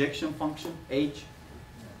an injection function, age?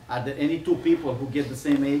 Are there any two people who get the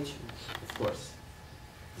same age? Of course.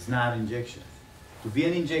 It's not an injection. To be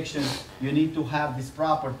an injection, you need to have this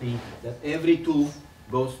property that every two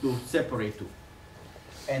goes to separate two.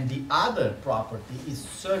 And the other property is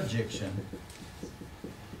surjection,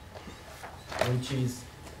 which is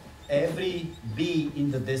every B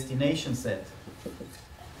in the destination set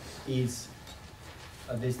is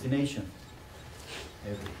a destination.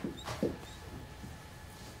 Every.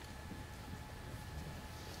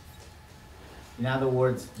 In other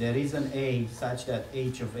words, there is an A such that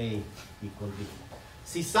H of A equal B.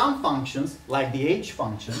 See, some functions, like the H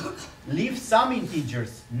function, leave some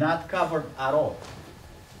integers not covered at all.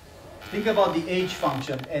 Think about the H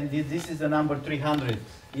function, and this is the number 300.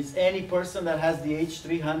 Is any person that has the H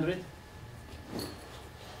 300?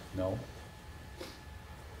 No.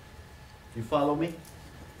 You follow me?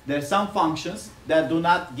 There are some functions that do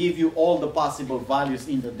not give you all the possible values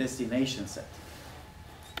in the destination set.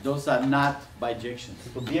 Those are not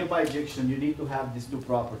bijections. To be a bijection, you need to have these two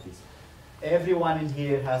properties. Everyone in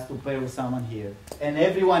here has to pair with someone here, and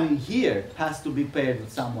everyone in here has to be paired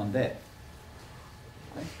with someone there.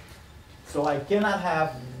 Okay? So I cannot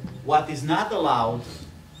have, what is not allowed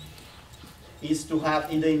is to have,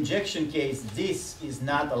 in the injection case, this is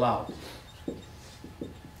not allowed.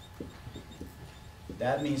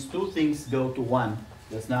 That means two things go to one,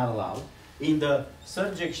 that's not allowed. In the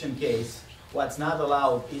surjection case, what's not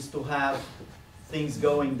allowed is to have things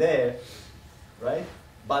going there, right?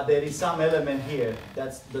 But there is some element here,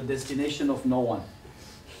 that's the destination of no one.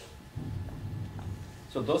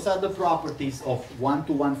 So those are the properties of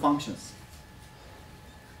one-to-one functions.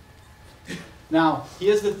 Now,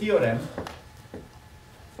 here's the theorem.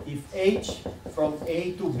 If H from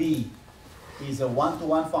A to B is a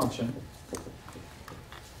one-to-one function,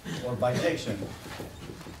 or bijection,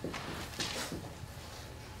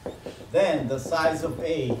 then the size of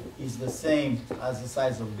A is the same as the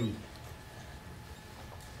size of B.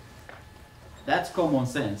 That's common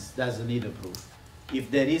sense, doesn't need a proof. If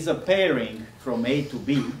there is a pairing from A to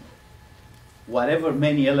B, whatever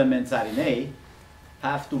many elements are in A,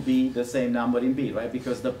 have to be the same number in B, right?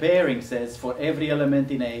 Because the pairing says for every element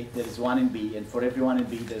in A, there is one in B, and for every one in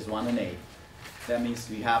B, there's one in A. That means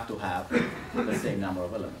we have to have the same number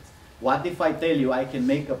of elements. What if I tell you I can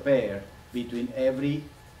make a pair between every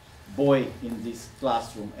boy in this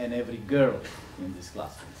classroom and every girl in this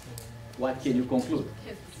classroom? What can you conclude?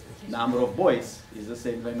 Number of boys is the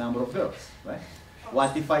same as number of girls, right?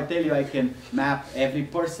 What if I tell you I can map every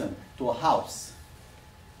person to a house?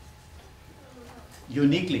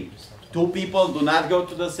 Uniquely. Two people do not go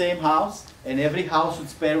to the same house, and every house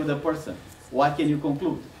should pair with a person. What can you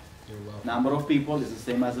conclude? Number of people is the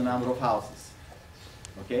same as the number of houses.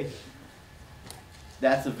 Okay?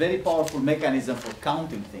 That's a very powerful mechanism for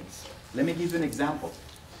counting things. Let me give you an example.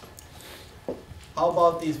 How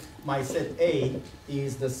about if my set A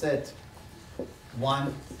is the set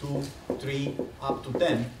 1, 2, 3, up to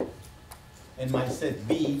 10, and my set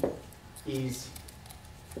B is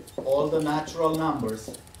all the natural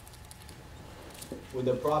numbers with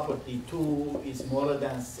the property 2 is smaller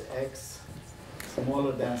than x,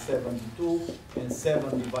 smaller than 72, and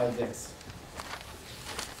 7 divides x.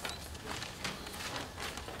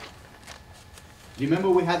 Remember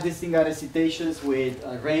we had these single recitations with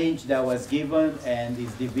a range that was given and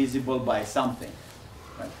is divisible by something.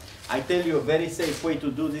 Right? I tell you a very safe way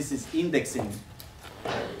to do this is indexing.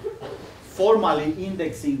 Formally,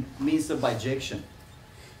 indexing means a bijection.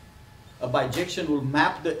 A bijection will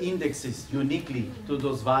map the indexes uniquely to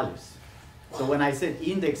those values. So when I said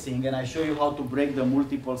indexing, and I show you how to break the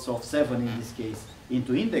multiples of 7 in this case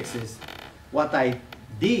into indexes, what I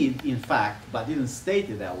did, in fact, but didn't state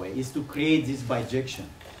it that way, is to create this bijection.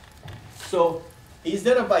 So, is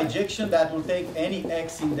there a bijection that will take any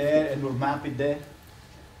x in there and will map it there?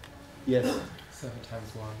 Yes. 7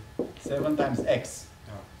 times 1. 7 times x.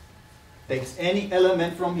 Oh. Takes any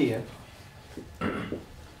element from here.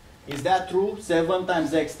 Is that true? 7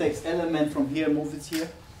 times x takes element from here, moves it here.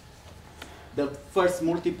 The first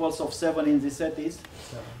multiples of 7 in this set is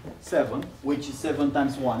 7, which is 7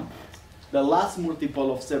 times 1. The last multiple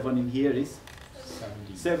of 7 in here is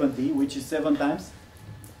 70, which is 7 times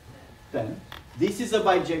 10. This is a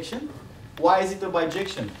bijection. Why is it a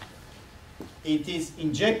bijection? It is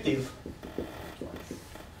injective.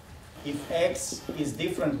 If x is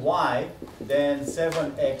different y, then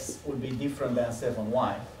 7x would be different than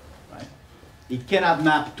 7y. Right? It cannot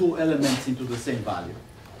map two elements into the same value.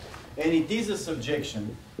 And it is a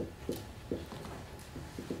surjection.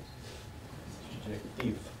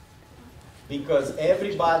 Surjective. Because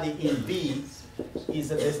everybody in B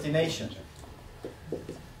is a destination.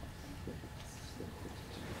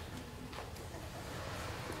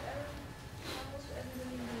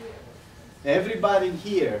 Everybody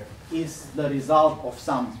here is the result of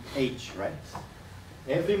some h, right?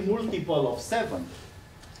 Every multiple of 7,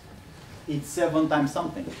 it's 7 times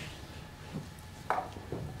something.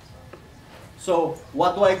 So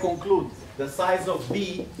what do I conclude? The size of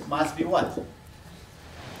B must be what?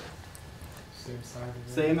 Same size of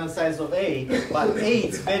A. Same as size of A, but A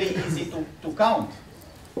is very easy to count.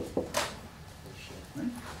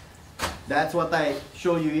 That's what I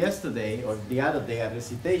showed you yesterday or the other day at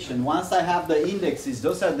recitation. Once I have the indexes,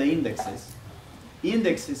 those are the indexes.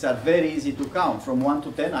 Indexes are very easy to count. From 1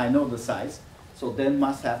 to 10, I know the size. So 10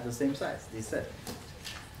 must have the same size, this set.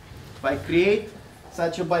 If I create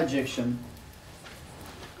such a bijection,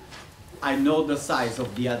 I know the size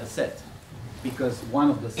of the other set. Because one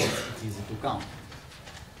of the sets is easy to count.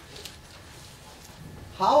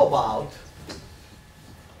 How about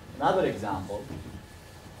another example?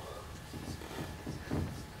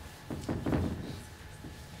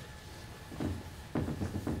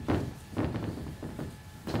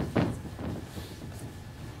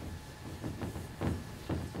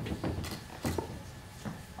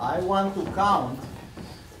 I want to count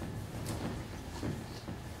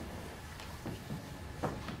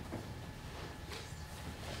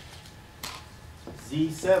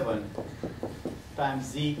Z7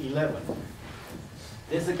 times Z11.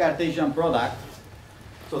 This is a Cartesian product.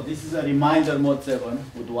 So this is a reminder mod 7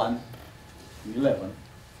 with 1 and 11.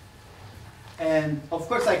 And of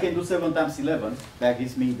course I can do 7 times 11. That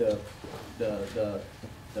gives me the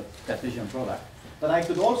Cartesian product. But I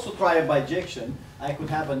could also try a bijection. I could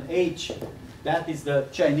have an H. That is the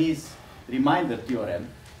Chinese reminder theorem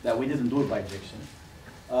that we didn't do a bijection.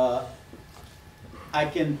 I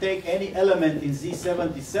can take any element in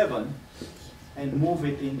Z77 and move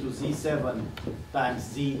it into Z7 times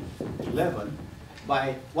Z11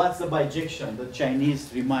 by, what's the bijection, the Chinese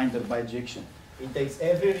reminder bijection? It takes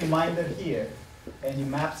every reminder here and it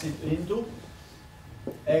maps it into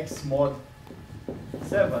X mod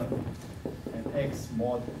 7 and X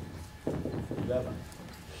mod 11.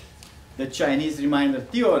 the Chinese remainder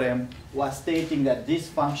theorem was stating that this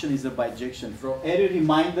function is a bijection. For every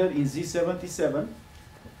remainder in Z77,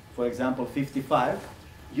 for example 55,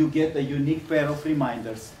 you get a unique pair of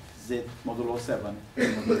reminders Z modulo 7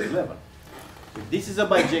 and modulo 11. If this is a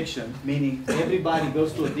bijection, meaning everybody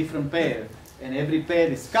goes to a different pair and every pair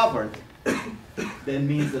is covered, then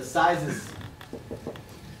means the sizes,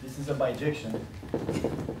 this is a bijection.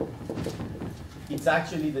 It's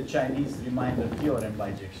actually the Chinese remainder theorem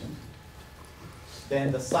bijection.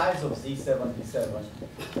 Then the size of Z77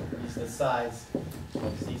 is the size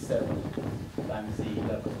of Z7 times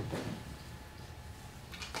Z11.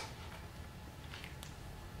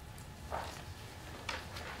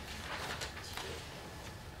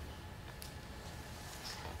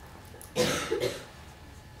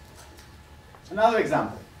 Another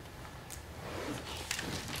example.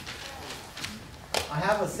 I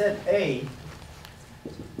have a set A,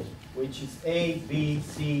 which is A, B,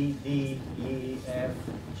 C, D, E, F,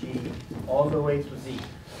 G, all the way to Z.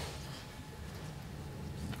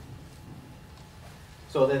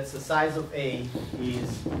 So that's the size of A is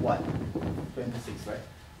what? 26, right?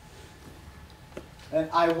 And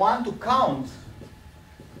I want to count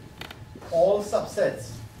all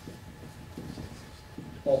subsets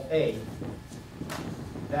of A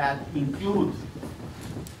that include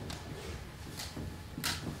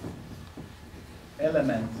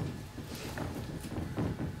element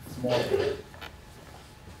small a.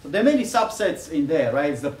 So there are many subsets in there,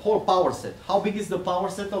 right? It's the whole power set. How big is the power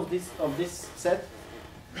set of this set?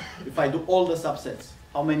 If I do all the subsets,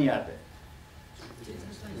 how many are there?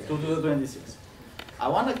 2 to the 26. I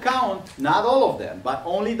want to count not all of them, but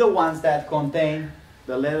only the ones that contain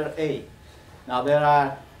the letter A. Now there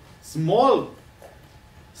are small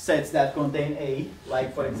sets that contain A,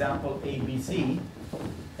 like for example A, B, C,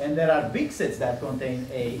 and there are big sets that contain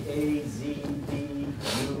A, Z, D,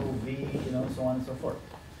 U, V, you know, so on and so forth.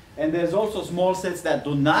 And there's also small sets that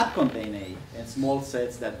do not contain A, and small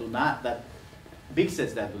sets that do not, big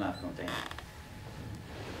sets that do not contain A.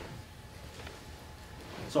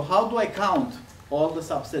 So how do I count all the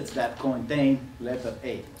subsets that contain letter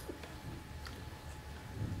A?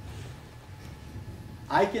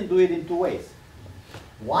 I can do it in two ways.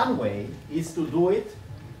 One way is to do it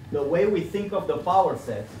the way we think of the power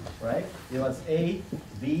set, right? It was A,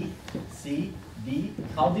 B, C, D.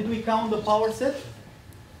 How did we count the power set?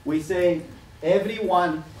 We say every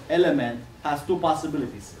one element has two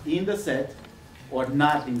possibilities, in the set or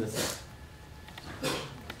not in the set,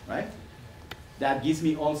 right? That gives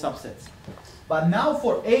me all subsets. But now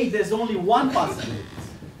for A, there's only one possibility,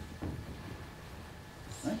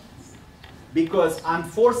 right? Because I'm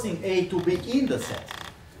forcing A to be in the set.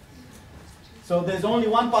 So there's only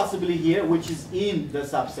one possibility here, which is in the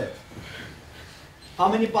subset. How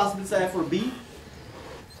many possibilities I have for B?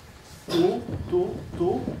 2, 2,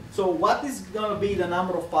 2. So what is going to be the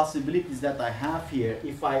number of possibilities that I have here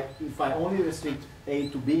if I only restrict A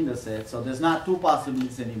to be in the set? So there's not two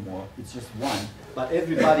possibilities anymore. It's just one. But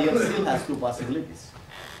everybody else still has two possibilities.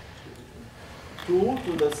 2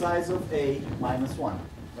 to the size of A minus 1,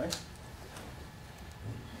 right?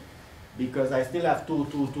 Because I still have 2,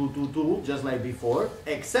 2, 2, 2, 2, just like before,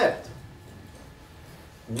 except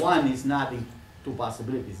 1 is not in two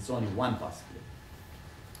possibilities, it's only one possibility.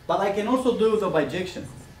 But I can also do the bijection.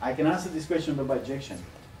 I can answer this question by bijection.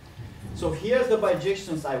 So here's the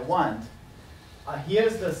bijections I want.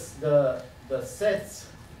 Here's the sets,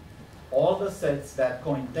 all the sets that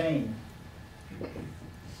contain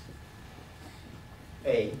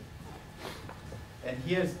A. And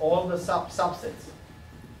here's all the subsets.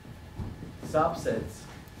 Subsets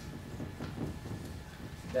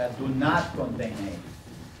that do not contain A.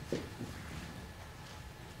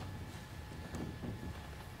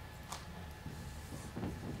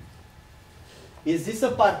 Is this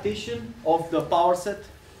a partition of the power set?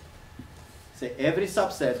 Say every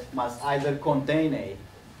subset must either contain A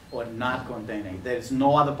or not contain A. There is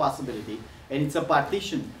no other possibility. And it's a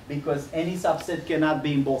partition because any subset cannot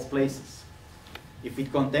be in both places. If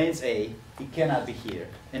it contains A, it cannot be here.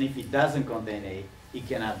 And if it doesn't contain A, it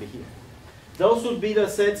cannot be here. Those would be the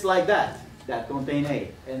sets like that contain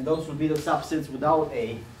A. And those would be the subsets without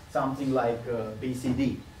A, something like B, C,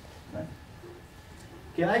 D. Right?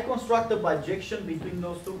 Can I construct a bijection between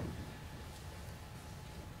those two?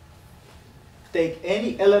 Take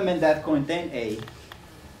any element that contains A,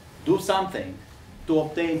 do something to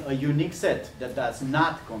obtain a unique set that does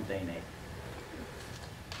not contain A.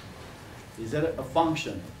 Is there a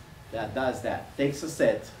function that does that? Takes a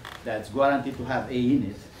set that's guaranteed to have A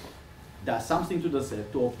in it, does something to the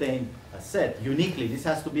set to obtain a set uniquely. This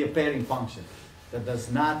has to be a pairing function that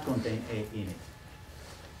does not contain A in it.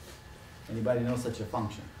 Anybody know such a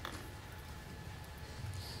function?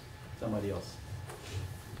 Somebody else.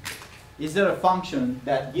 Is there a function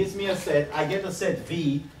that gives me a set, I get a set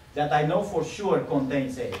V that I know for sure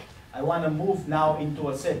contains A. I want to move now into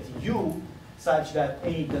a set U such that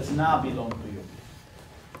A does not belong to U.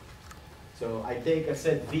 So I take a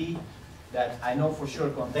set V that I know for sure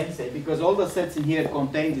contains A because all the sets in here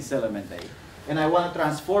contain this element A. And I want to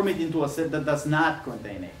transform it into a set that does not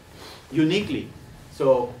contain A, uniquely.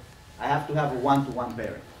 So I have to have a one-to-one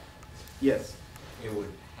pairing. Yes? It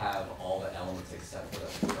would have all the elements except for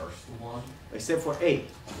the first one. Except for A.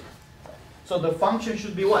 So the function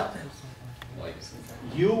should be what? Like,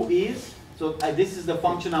 U is, so this is the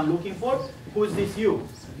function I'm looking for. Who is this U?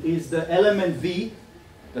 Is the element V,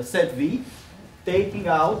 the set V, taking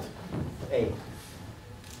out A.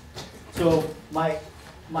 So my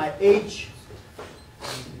H,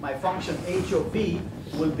 my function H of V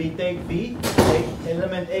will be take V, take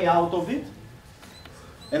element A out of it,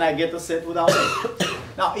 and I get a set without A.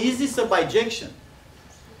 Now, is this a bijection?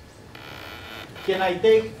 Can I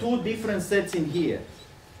take two different sets in here,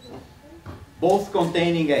 both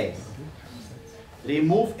containing A,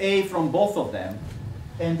 remove A from both of them,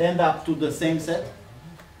 and end up to the same set?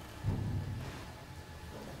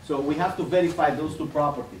 So we have to verify those two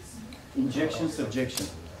properties, injection, surjection.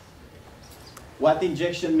 What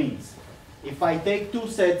injection means? If I take two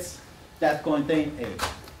sets that contain A,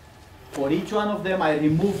 for each one of them I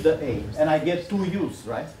remove the A, and I get two U's,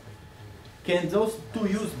 right? Can those two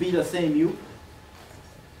U's be the same U?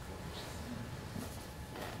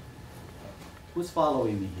 Who's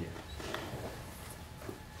following me here?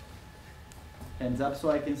 Hands up so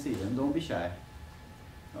I can see them, don't be shy.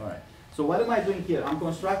 All right, so what am I doing here? I'm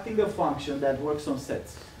constructing a function that works on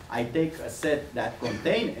sets. I take a set that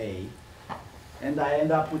contains A, and I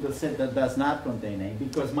end up with a set that does not contain A,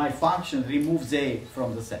 because my function removes A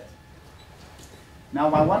from the set.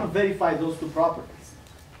 Now I want to verify those two properties.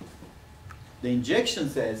 The injection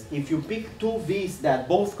says if you pick two V's that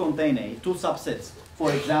both contain A, two subsets,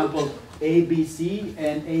 for example, ABC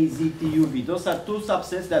and AZTUV, those are two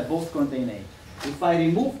subsets that both contain A. If I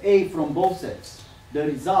remove A from both sets, the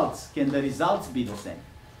results, can the results be the same?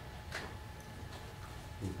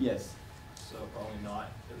 Yes? So probably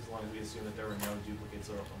not, as long as we assume that there were no duplicates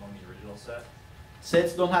among the original set.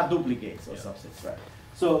 Sets don't have duplicates or Yeah. subsets, right?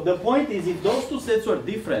 So the point is, if those two sets were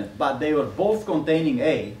different, but they were both containing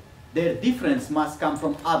A, their difference must come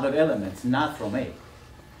from other elements, not from A.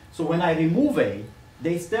 So when I remove A,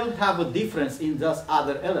 they still have a difference in those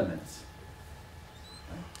other elements.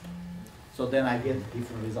 So then I get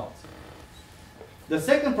different results. The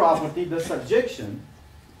second property, the subjection,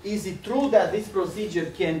 is it true that this procedure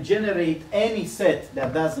can generate any set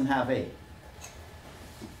that doesn't have A?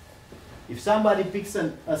 If somebody picks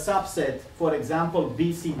a subset, for example,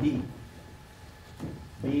 B, C, D,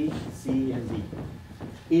 B, C, and D,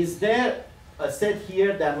 is there a set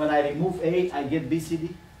here that when I remove A, I get B, C,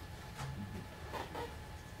 D?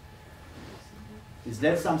 Is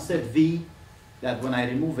there some set V that when I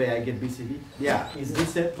remove A, I get B, C, D? Yeah, is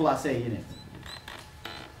this set plus A in it?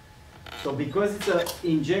 So because it's an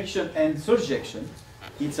injection and surjection,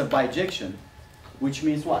 it's a bijection, which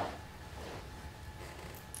means what?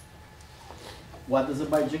 What does a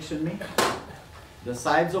bijection mean? The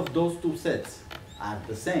sides of those two sets are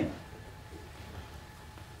the same.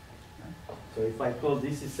 So if I call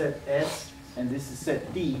this is set S and this is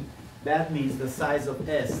set T, that means the size of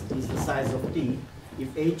S is the size of T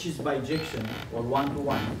if H is bijection or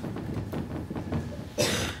one-to-one.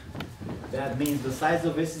 That means the size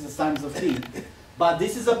of S is the size of T. But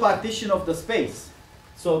this is a partition of the space.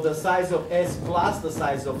 So the size of S plus the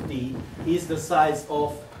size of T is the size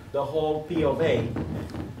of the whole P of A,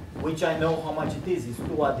 which I know how much it is. It's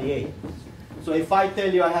 2 at the A. So if I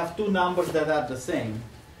tell you I have two numbers that are the same,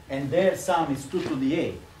 and their sum is 2 to the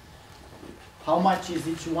A, how much is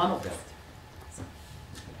each one of them?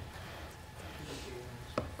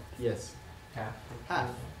 Yes? Half. Half.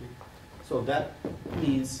 So that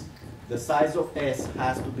means the size of S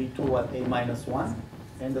has to be 2 at A minus 1,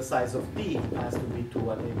 and the size of T has to be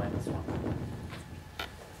 2 at A minus 1.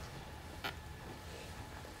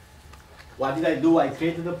 What did I do? I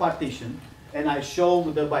created a partition, and I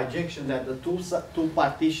showed the bijection that the two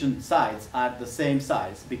partition sides are the same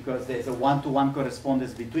size because there's a one-to-one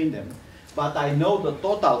correspondence between them. But I know the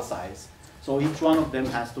total size, so each one of them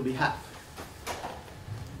has to be half.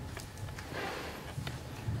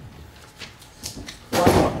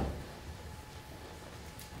 One more.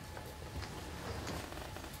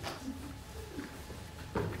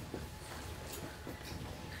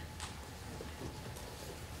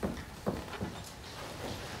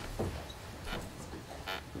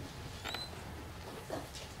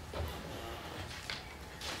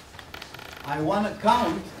 I want to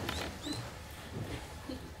count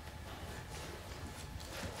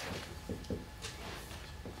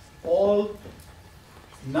all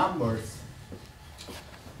numbers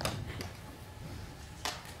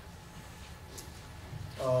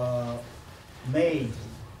made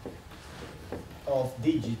of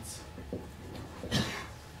digits,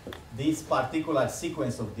 this particular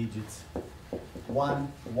sequence of digits,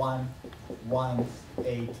 1, 1, 1,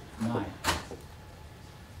 8, 9.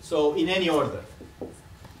 So in any order.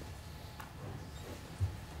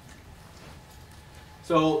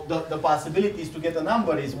 So the possibilities to get a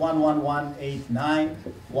number is 1, 1, 1, 8, 9,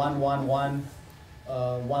 1, 1, 1,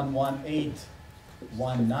 1, 1, 8,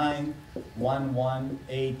 1, 9, 1, 1,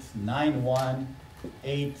 8, 9, 1,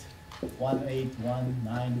 8, 1, 8, 1,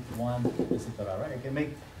 9, 1, etc. Right? I can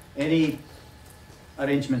make any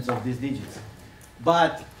arrangements of these digits.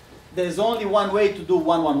 But there's only one way to do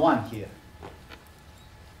 1, 1, 1 here.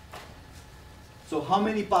 So how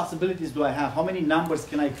many possibilities do I have? How many numbers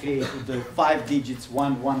can I create with the 5 digits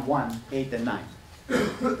 1, 1, 1, 8, and 9?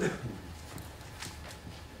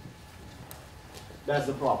 That's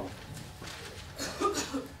the problem.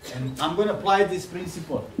 And I'm going to apply this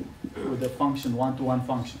principle with the function one-to-one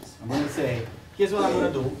functions. I'm going to say, here's what I'm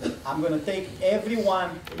going to do. I'm going to take every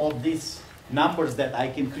one of these numbers that I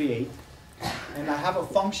can create, and I have a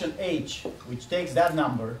function h, which takes that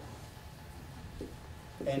number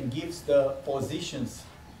and gives the positions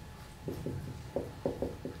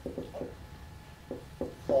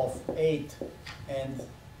of 8 and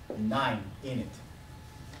 9 in it.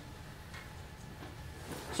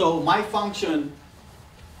 So my function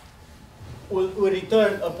will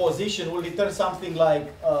return a position, will return something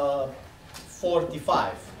like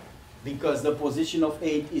 45, because the position of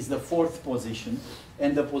 8 is the 4th position,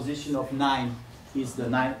 and the position of 9 is the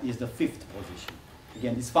 5th position.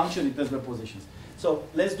 Again, this function returns the positions. So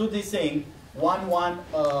let's do this thing. 1, 1,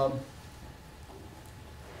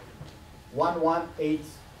 8,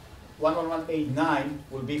 9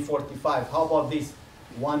 will be 45. How about this?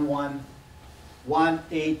 1, 1, 1,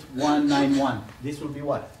 8, 1, 9, 1. This will be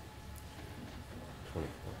what?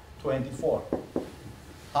 24.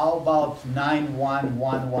 How about 9, 1,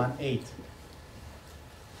 1, 1, 8?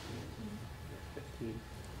 15.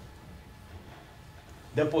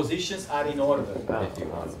 The positions are in order.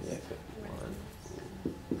 51. Yeah,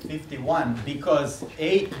 51, because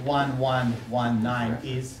 8, 1, 1, 1, 9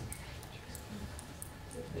 is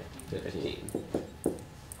 15.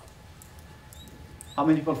 How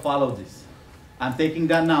many people follow this? I'm taking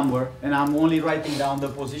that number and I'm only writing down the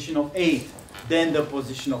position of 8, then the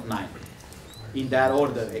position of 9. In that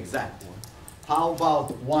order, exact. How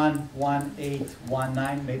about 1, 1, 8, 1,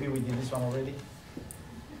 9? Maybe we did this one already.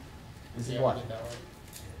 This is Yeah, what? we did that one.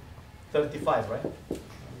 35, right?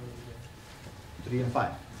 3 and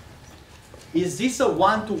 5. Is this a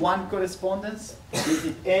one-to-one correspondence? Is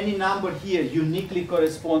it any number here uniquely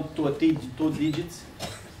correspond to two digits?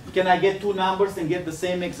 Can I get two numbers and get the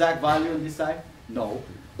same exact value on this side? No.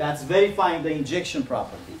 That's verifying the injection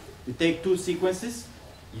property. You take two sequences,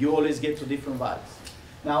 you always get two different values.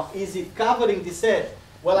 Now, is it covering the set?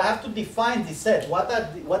 Well, I have to define the set.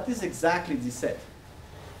 What is exactly the set?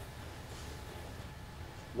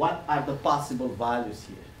 What are the possible values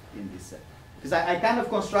here in this set? Because I kind of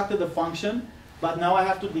constructed a function, but now I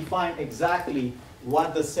have to define exactly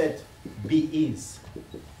what the set B is.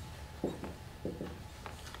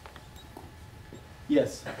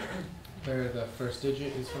 Yes? Where the first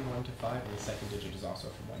digit is from 1 to 5, and the second digit is also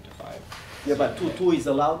from 1 to 5. Yeah, but 2 is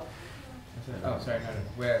allowed. Oh, sorry, no.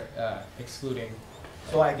 Where excluding.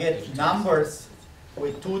 So I get numbers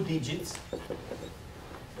with 2 digits,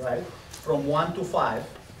 right, from 1 to 5,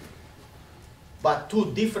 but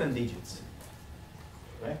 2 different digits,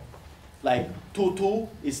 right? Like 2, 2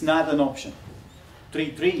 is not an option.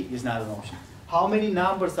 3, 3 is not an option. How many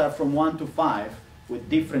numbers are from 1 to 5 with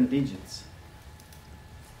different digits?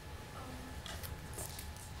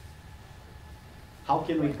 How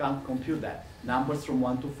can we compute that? Numbers from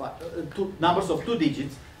 1 to 5, numbers of 2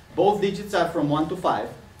 digits, both digits are from 1 to 5,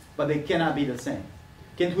 but they cannot be the same.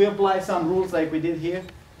 Can't we apply some rules like we did here?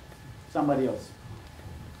 Somebody else?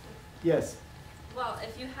 Yes? Well,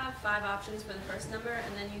 if you have 5 options for the first number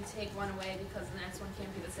and then you take one away because the next one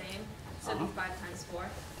can't be the same, so it'd be 5 times 4.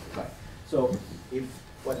 Right. So if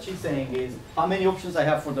what she's saying is, how many options I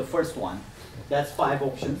have for the first one? That's 5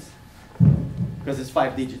 options, because it's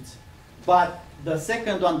 5 digits. But the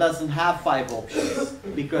second one doesn't have 5 options,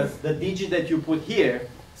 because the digit that you put here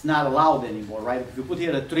is not allowed anymore, right? If you put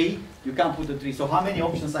here a 3, you can't put a 3. So how many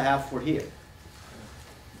options I have for here?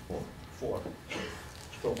 4.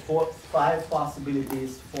 So 5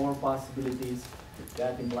 possibilities, 4 possibilities,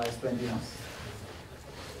 that implies 21.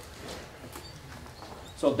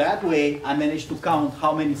 So that way, I managed to count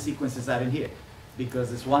how many sequences are in here.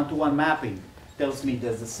 Because this one-to-one mapping tells me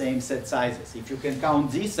there's the same set sizes. If you can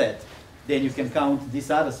count this set, then you can count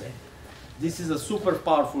this other set. This is a super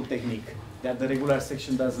powerful technique that the regular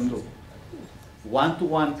section doesn't do.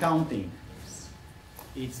 One-to-one counting,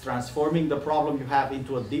 it's transforming the problem you have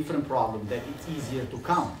into a different problem that it's easier to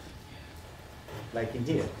count. Like in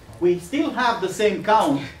here. We still have the same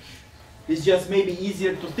count, it's just maybe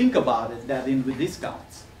easier to think about it than with these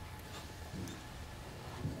counts.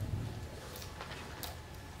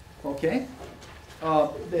 Okay?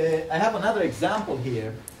 I have another example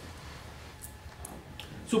here.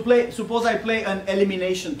 Suppose I play an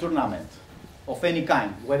elimination tournament of any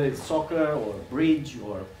kind, whether it's soccer or bridge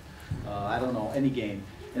or I don't know, any game.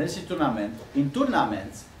 And it's a tournament. In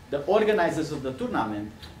tournaments, the organizers of the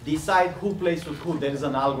tournament decide who plays with who. There is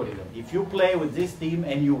an algorithm. If you play with this team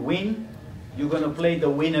and you win, you're going to play the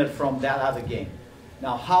winner from that other game.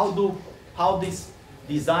 Now, how this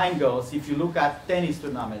design goes, if you look at tennis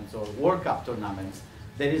tournaments or World Cup tournaments,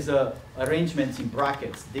 there is arrangements in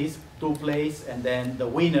brackets. These two plays, and then the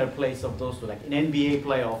winner plays of those two. Like in NBA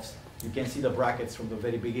playoffs, you can see the brackets from the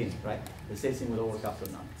very beginning, right? The same thing with the World Cup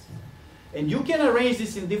tournaments. And you can arrange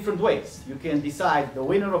this in different ways. You can decide the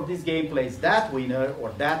winner of this game plays that winner,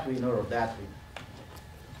 or that winner, or that winner.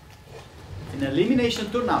 In an elimination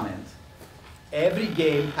tournament, every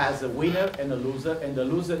game has a winner and the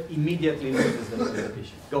loser immediately loses the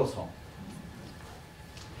competition, goes home.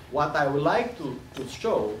 What I would like to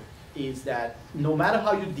show is that no matter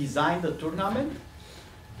how you design the tournament,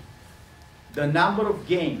 the number of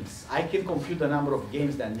games, I can compute the number of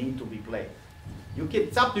games that need to be played.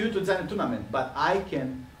 It's up to you to design a tournament, but I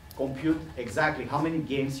can compute exactly how many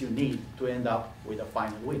games you need to end up with a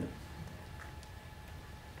final winner.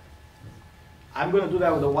 I'm going to do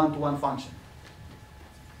that with a one-to-one function.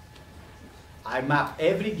 I map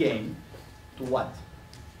every game to what?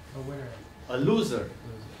 A winner. A loser.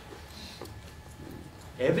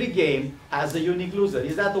 Every game has a unique loser.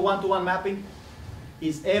 Is that the one-to-one mapping?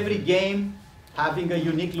 Is every game having a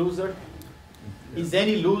unique loser? Is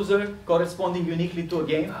any loser corresponding uniquely to a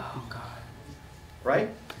game? Oh, God. Right?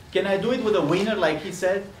 Can I do it with a winner like he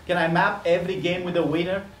said? Can I map every game with a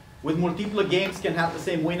winner? With multiple games can have the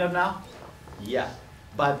same winner now? Yeah.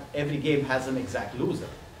 But every game has an exact loser.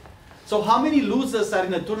 So how many losers are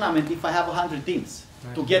in a tournament if I have 100 teams?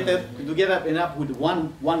 To get up enough with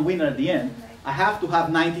one winner at the end, I have to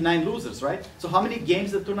have 99 losers, right? So how many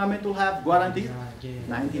games the tournament will have guaranteed?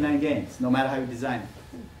 99 games, no matter how you design it.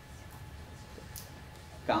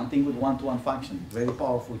 Counting with one-to-one function, very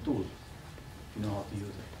powerful tool, if you know how to use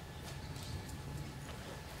it.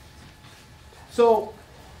 So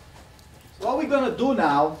what we're going to do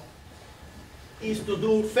now is to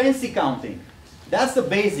do fancy counting. That's the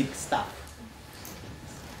basic stuff.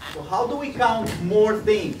 So how do we count more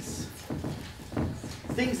things?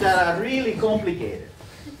 Things that are really complicated.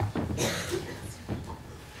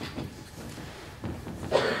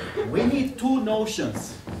 We need two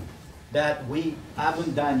notions that we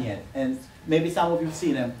haven't done yet. And maybe some of you have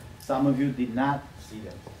seen them, some of you did not see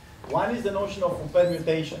them. One is the notion of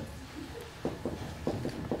permutation.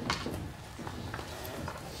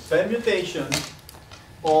 Permutation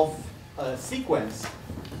of a sequence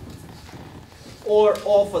or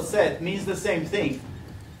of a set means the same thing.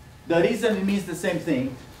 The reason it means the same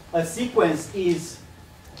thing, a sequence is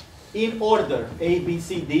in order A, B,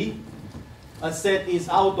 C, D. A set is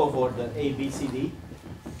out of order A, B, C, D.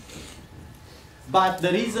 But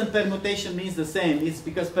the reason permutation means the same is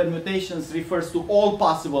because permutations refers to all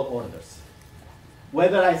possible orders.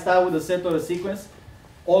 Whether I start with a set or a sequence,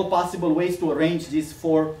 all possible ways to arrange these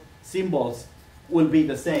four symbols will be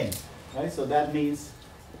the same. Right? So that means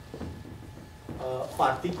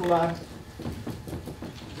particular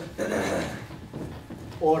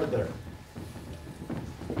order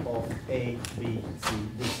of A, B, C,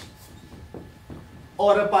 D.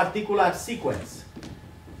 Or a particular sequence,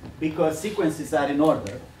 because sequences are in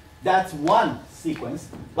order. That's one sequence,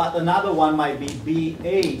 but another one might be B,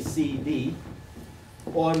 A, C, D,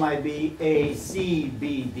 or might be A, C,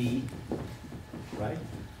 B, D, right?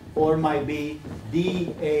 Or might be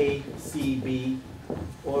D, A, C, B,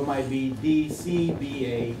 or might be D, C, B,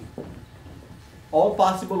 A. All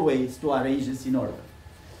possible ways to arrange this in order.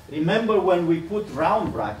 Remember, when we put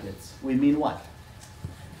round brackets, we mean what?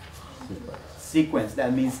 Sequence,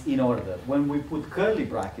 that means in order. When we put curly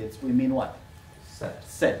brackets, we mean what?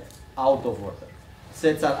 Set, out of order.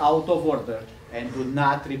 Sets are out of order and do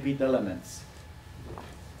not repeat elements.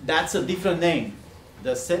 That's a different name.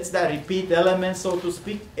 The sets that repeat elements, so to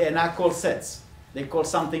speak, are not called sets. They call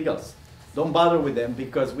something else. Don't bother with them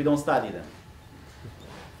because we don't study them.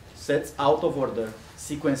 Sets out of order,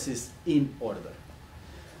 sequences in order.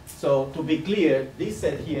 So to be clear, this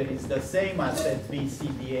set here is the same as set B, C,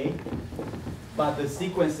 D, A, but the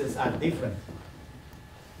sequences are different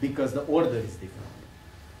because the order is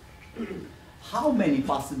different. How many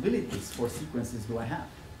possibilities for sequences do I have?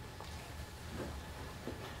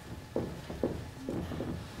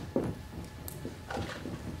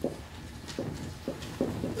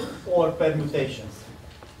 Or permutations?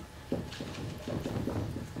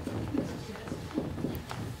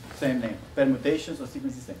 Same name. Permutations or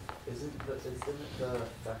sequences, same. Isn't the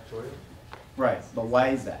factorial? Right, but why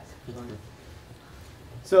is that?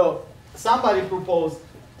 So somebody proposed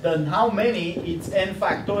then how many, it's n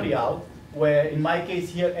factorial, where in my case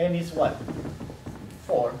here n is what?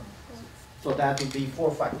 4. So that would be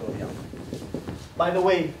 4 factorial. By the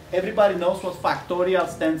way, everybody knows what factorial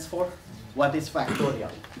stands for? What is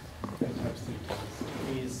factorial?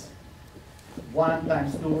 Is 1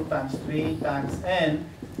 times 2 times 3 times n.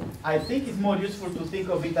 I think it's more useful to think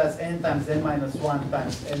of it as n times n minus 1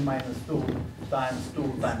 times n minus 2 times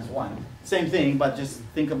 2 times 1. Same thing, but just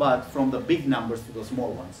think about from the big numbers to the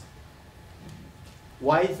small ones.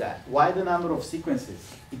 Why is that? Why the number of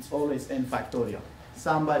sequences? It's always n factorial.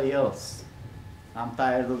 Somebody else. I'm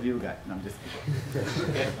tired of you guys. No, I'm just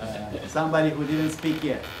kidding. Somebody who didn't speak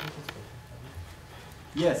yet.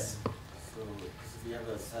 Yes? So, if you have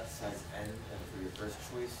a set size n, and for your first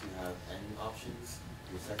choice you have n options,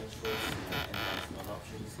 your second choice you have n minus 1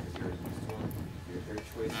 options because you already used one, for your third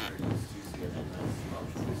choice you already used 2, so you have n minus 2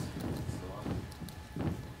 options, and so on.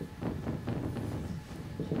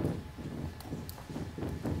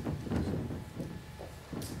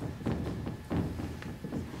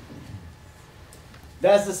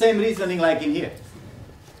 That's the same reasoning like in here.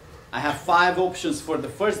 I have 5 options for the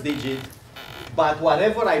first digit, but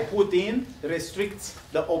whatever I put in restricts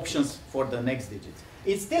the options for the next digit.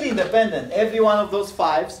 It's still independent. Every one of those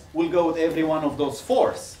 5s will go with every one of those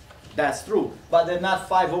 4s. That's true. But they're not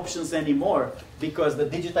 5 options anymore because the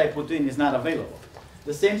digit I put in is not available.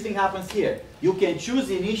 The same thing happens here. You can choose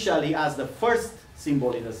initially as the first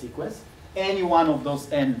symbol in the sequence any one of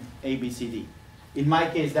those n, A, B, C, D. In my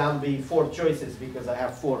case, that would be 4 choices because I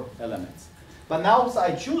have 4 elements. But now if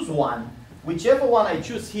I choose one, whichever one I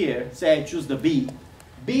choose here, say I choose the B,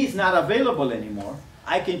 B is not available anymore.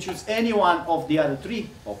 I can choose any one of the other 3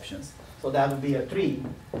 options. So that would be a 3.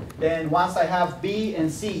 Then once I have B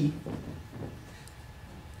and C,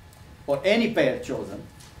 or any pair chosen,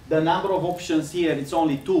 the number of options here is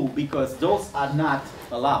only 2 because those are not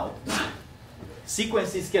allowed.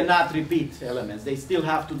 Sequences cannot repeat elements. They still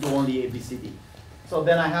have to do only A, B, C, D. So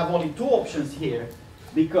then I have only 2 options here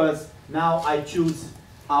because now I choose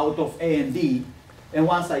out of A and D. And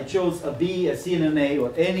once I chose a B, a C, and an A,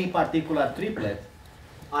 or any particular triplet,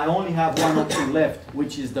 I only have 1 option left,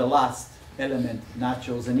 which is the last element not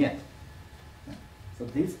chosen yet. So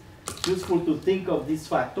this is useful to think of this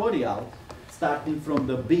factorial starting from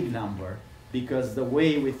the big number, because the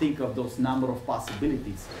way we think of those number of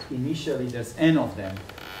possibilities, initially there's n of them,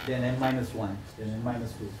 then n minus 1, then n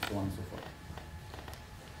minus 2, so on and so forth.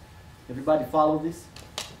 Everybody follow this?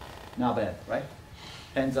 Not bad, right?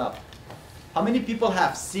 Hands up. How many people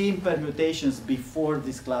have seen permutations before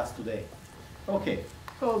this class today? Okay,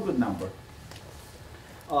 so a good number.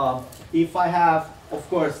 If I have, of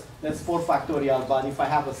course, that's 4 factorial, but if I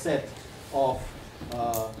have a set of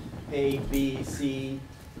A, B, C,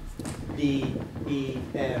 D, E,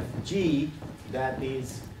 F, G, that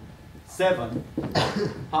is 7.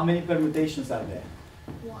 How many permutations are there?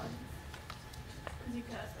 1. Because you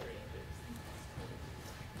can have 3.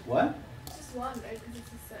 What? It's just 1, right? Because it's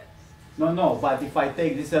a set. No, but if I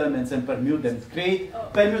take these elements and permute them, create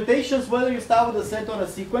permutations, whether you start with a set or a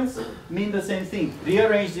sequence, mean the same thing.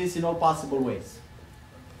 Rearrange this in all possible ways.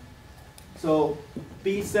 So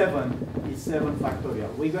P7 is 7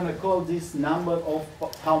 factorial. We're going to call this number of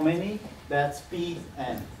how many? That's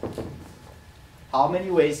Pn. How many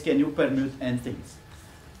ways can you permute n things?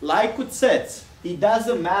 Like with sets, it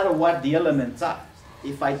doesn't matter what the elements are.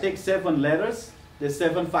 If I take 7 letters, there's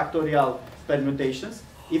 7 factorial permutations.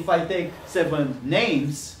 If I take 7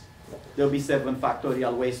 names, there'll be 7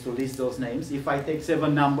 factorial ways to list those names. If I take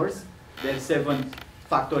 7 numbers, there's 7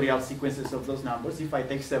 factorial sequences of those numbers. If I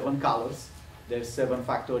take 7 colors, there's 7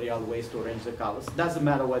 factorial ways to arrange the colors. Doesn't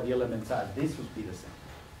matter what the elements are. This would be the same.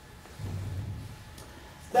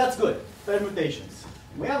 That's good. Permutations.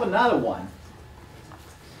 We have another one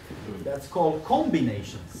that's called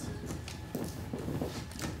combinations.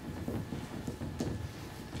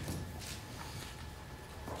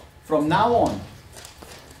 From now on,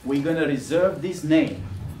 we're going to reserve this name,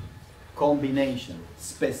 combination,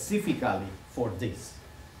 specifically for this.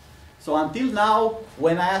 So until now,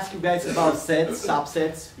 when I ask you guys about sets,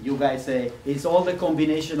 subsets, you guys say, it's all the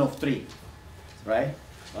combination of 3, right?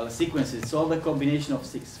 Well, the sequences, it's all the combination of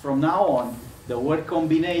 6. From now on, the word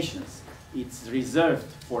combinations, it's reserved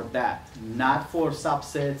for that, not for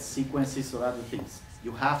subsets, sequences, or other things.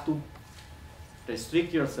 You have to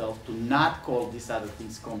restrict yourself to not call these other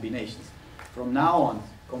things combinations. From now on,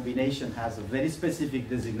 combination has a very specific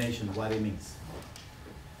designation of what it means.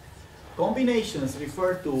 Combinations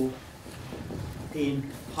refer to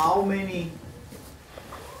in how many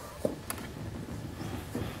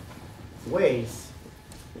ways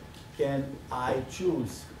can I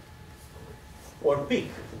choose or pick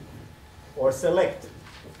or select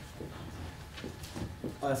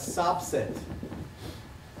a subset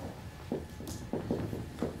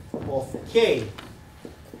of K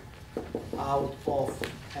out of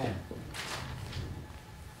N.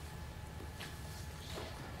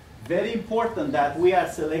 Very important that we are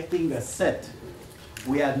selecting a set.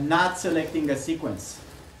 We are not selecting a sequence.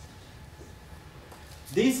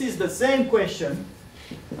 This is the same question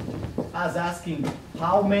as asking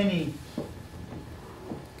how many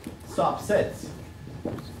subsets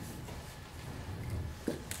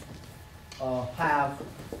have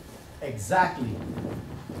exactly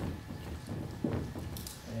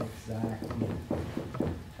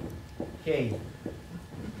K,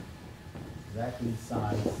 exactly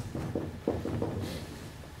size.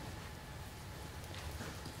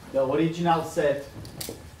 The original set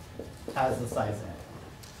has the size n.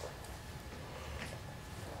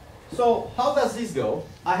 So how does this go?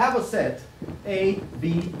 I have a set A,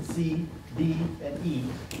 B, C, D, and E.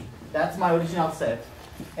 That's my original set.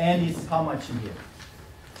 N is how much in here?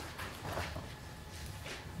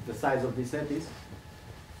 The size of this set is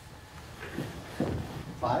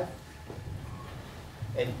 5.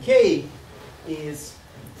 And K is,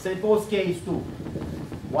 suppose K is 2.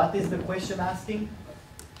 What is the question asking?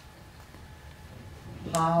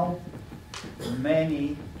 How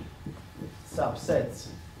many subsets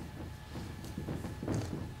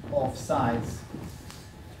of size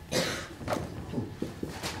 2?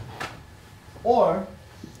 Or,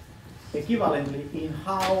 equivalently, in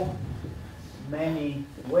how many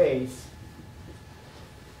ways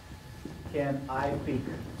can I pick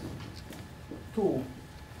 2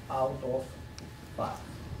 out of 5?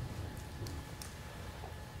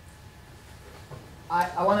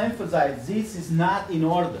 I want to emphasize this is not in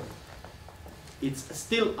order. It's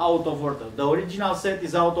still out of order. The original set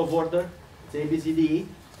is out of order. It's A, B, C, D, E.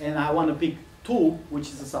 And I want to pick 2, which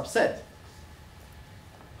is a subset.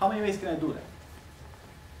 How many ways can I do that?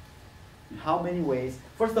 In how many ways?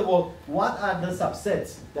 First of all, what are the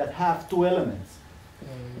subsets that have 2 elements?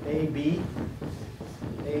 A, B,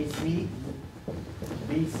 A, C,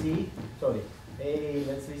 B, C, sorry, A,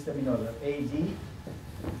 let's list them in order. A, D,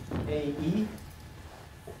 A, E.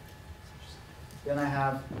 Then I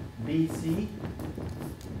have B, C,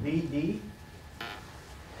 B, D,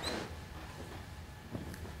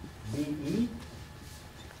 B, E,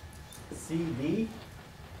 C, D,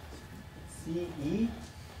 C, E,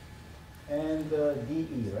 and D,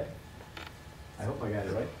 E, right? I hope I got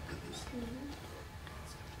it right.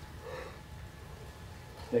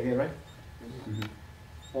 Did I get it right?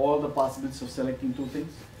 All the possibilities of selecting 2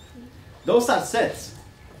 things. Those are sets,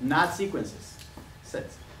 not sequences.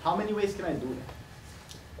 Sets. How many ways can I do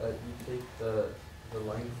that? You take the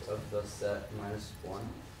length of the set minus 1,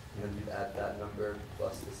 and then you'd add that number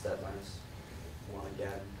plus the set minus 1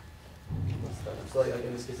 again. Plus that number. So like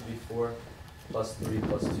in this case it'd be 4 plus 3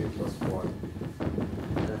 plus 2 plus 4.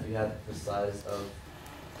 And if you had the size of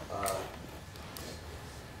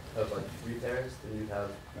like 3 pairs, then you'd have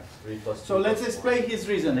 3 plus 2. So let's explain his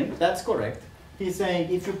reasoning. That's correct. He's saying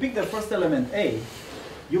if you pick the first element A,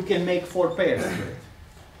 you can make 4 pairs of it,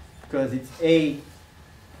 because it's A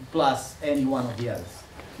plus any one of the others.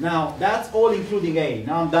 Now, that's all including A.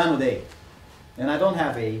 Now I'm done with A. And I don't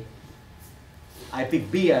have A. I pick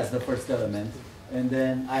B as the first element. And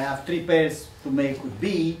then I have 3 pairs to make with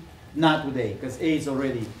B, not with A, because A is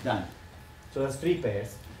already done. So that's 3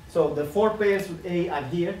 pairs. So the 4 pairs with A are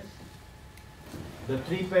here. The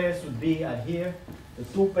 3 pairs with B are here. The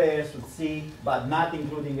 2 pairs with C, but not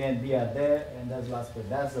including A and B, are there. And that's last pair.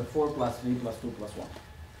 That's the 4 plus 3 plus 2 plus 1.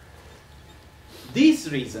 This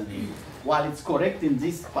reasoning, while it's correct in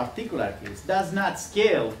this particular case, does not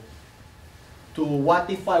scale to what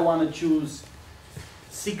if I want to choose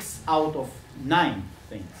 6 out of 9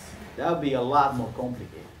 things. That would be a lot more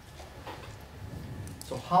complicated.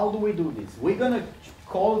 So how do we do this? We're going to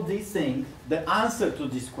call this thing, the answer to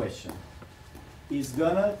this question is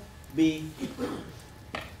gonna be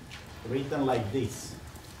written like this.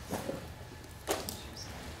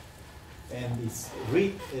 And this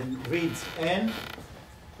reads n,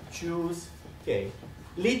 choose k.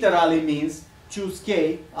 Literally means choose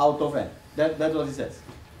k out of n. That's what it says.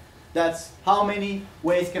 That's how many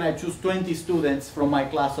ways can I choose 20 students from my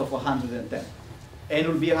class of 110. N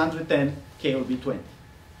will be 110, k will be 20.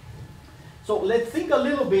 So let's think a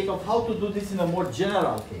little bit of how to do this in a more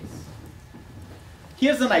general case.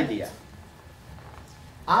 Here's an idea.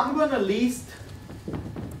 I'm going to list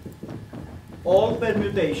all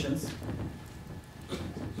permutations.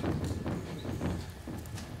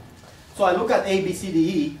 So I look at A, B, C, D,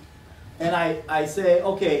 E, and I say,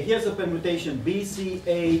 okay, here's a permutation B, C,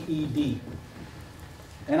 A, E, D.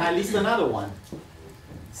 And I list another one,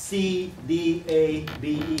 C, D, A,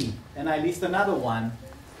 B, E. And I list another one,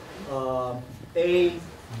 A,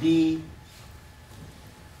 D,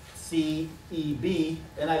 C, E, B.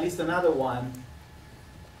 And I list another one,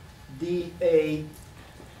 D, A,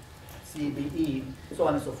 C, B, E, so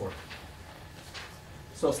on and so forth.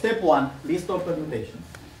 So step 1, list all permutations.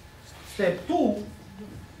 Step 2,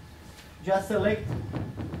 just select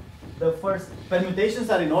the first. Permutations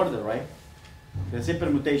are in order, right? When I say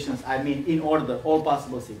permutations, I mean in order, all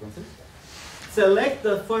possible sequences. Select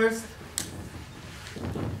the first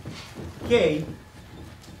k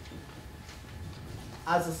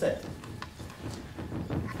as a set.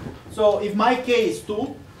 So if my k is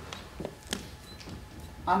 2,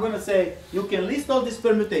 I'm going to say you can list all these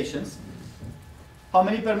permutations. How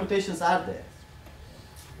many permutations are there?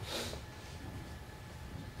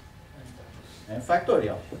 And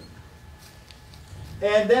factorial.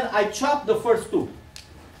 And then I chop the first 2.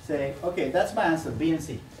 Say, okay, that's my answer, B and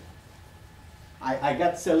C. I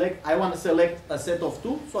want to select a set of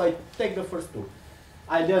 2, so I take the first 2.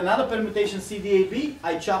 I do another permutation C, D, A, B,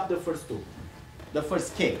 I chop the first 2. The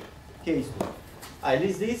first K. K is 2. I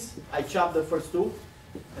list this, I chop the first 2,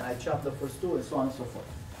 and I chop the first 2, and so on and so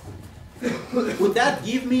forth. Would that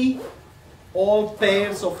give me all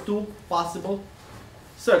pairs of 2 possible?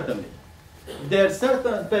 Certainly. There are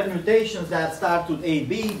certain permutations that start with A,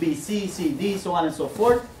 B, B, C, C, D, so on and so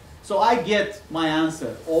forth. So I get my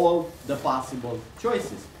answer, all the possible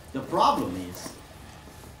choices. The problem is,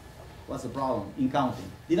 what's the problem in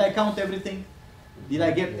counting? Did I count everything? Did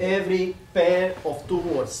I get every pair of 2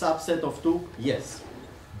 or subset of 2? Yes.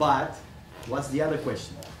 But what's the other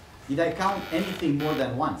question? Did I count anything more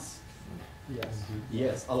than once? Yes.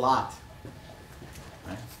 Yes, a lot.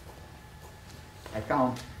 Right? I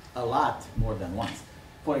count a lot more than once.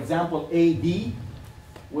 For example, AD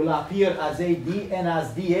will appear as AD and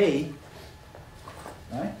as DA,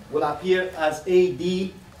 right? Will appear as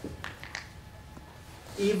AD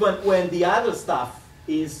even when the other stuff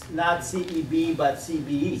is not CEB but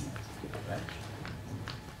CBE. Right?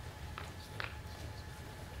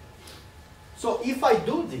 So if I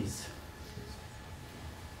do this,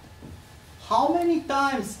 how many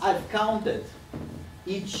times I've counted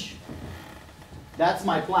each? That's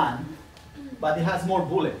my plan, but it has more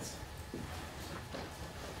bullets.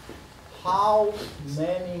 How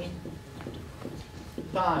many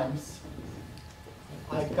times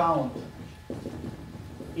I count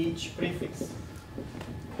each prefix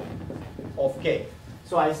of K?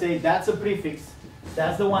 So I say that's a prefix,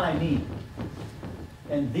 that's the one I need.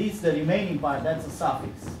 And this, the remaining part, that's a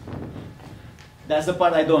suffix. That's the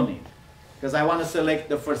part I don't need, because I want to select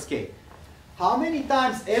the first K. How many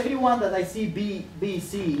times every one that I see B, B,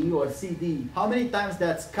 C, or C, D, how many times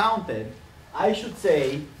that's counted, I should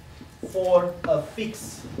say, for a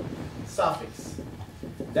fixed suffix.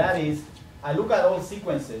 That is, I look at all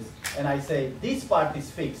sequences and I say, this part is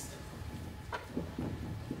fixed.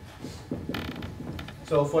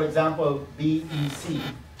 So for example, B, E, C.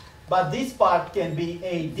 But this part can be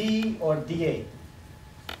A, D, or DA.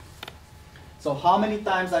 So how many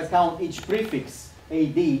times I count each prefix,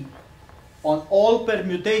 AD, on all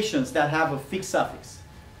permutations that have a fixed suffix?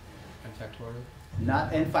 And factorial?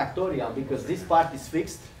 Not n factorial, because this part is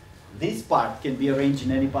fixed. This part can be arranged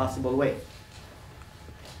in any possible way.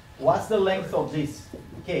 What's the length of this?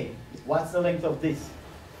 K. What's the length of this?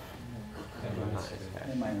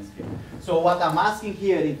 N minus K. So what I'm asking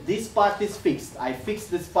here is, this part is fixed. I fix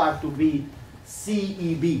this part to be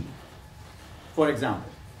CEB, for example.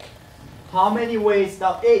 How many ways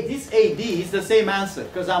now? This AD is the same answer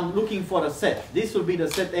because I'm looking for a set. This will be the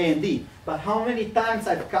set A and D. But how many times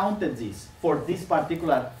I've counted this for this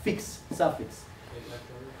particular fixed suffix?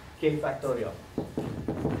 K factorial.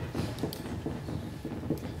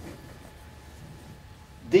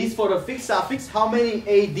 This for a fixed suffix, how many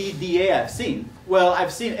AD, DA I've seen? Well,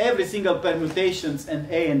 I've seen every single permutations in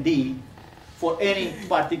A and D for any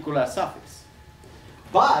particular suffix.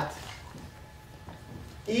 But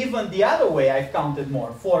even the other way, I've counted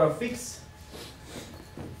more for a fixed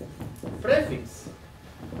prefix.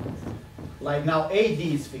 Like now AD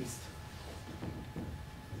is fixed.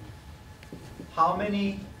 How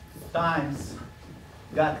many times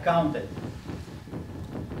got counted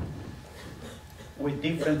with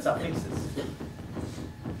different suffixes?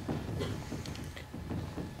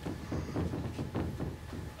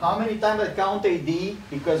 How many times I count AD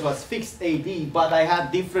because it was fixed AD, but I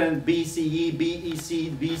had different BCE,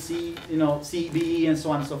 BEC, BC, CBE, and so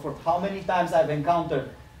on and so forth. How many times I've encountered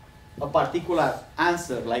a particular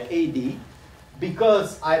answer like AD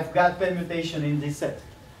because I've got permutation in this set?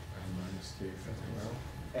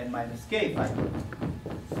 N minus k factorial.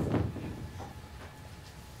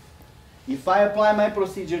 If I apply my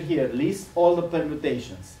procedure here, list all the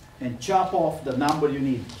permutations, and chop off the number you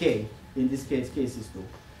need, k, in this case, case is 2.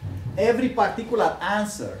 Every particular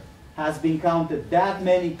answer has been counted that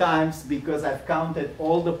many times because I've counted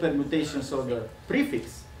all the permutations of the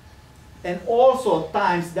prefix. And also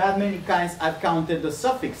times that many times I've counted the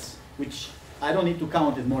suffix, which I don't need to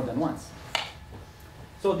count it more than once.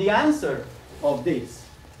 So the answer of this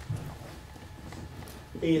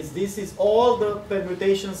is all the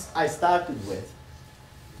permutations I started with,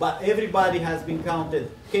 but everybody has been counted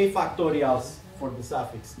k factorials for the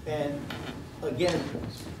suffix, and again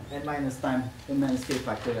n minus k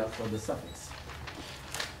factorial for the suffix.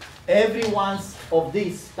 Every once of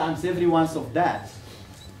this times every once of that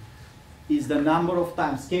is the number of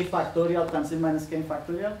times k factorial times n minus k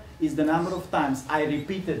factorial is the number of times I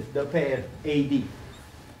repeated the pair AD.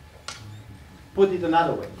 Put it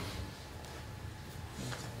another way.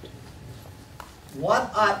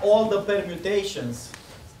 What are all the permutations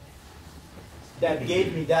that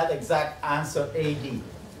gave me that exact answer AD?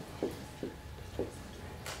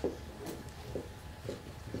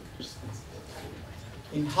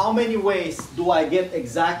 In how many ways do I get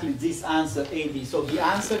exactly this answer AD? So the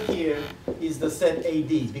answer here is the set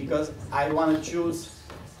AD because I want to choose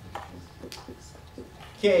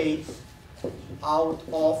k out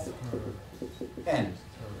of n.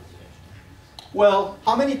 Well,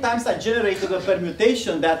 how many times I generated a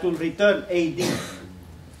permutation that will return AD?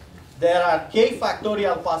 There are k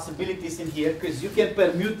factorial possibilities in here because you can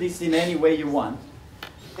permute this in any way you want.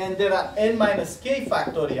 And there are n minus k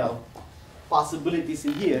factorial possibilities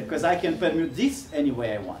in here because I can permute this any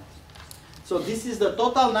way I want. So this is the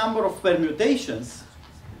total number of permutations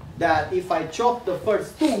that if I chop the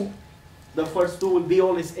first two will be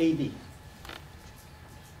always AD.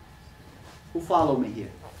 Who follow me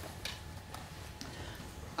here?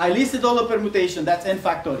 I listed all the permutation, that's n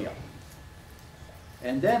factorial.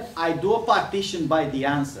 And then I do a partition by the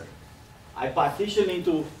answer. I partition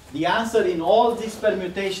into the answer in all these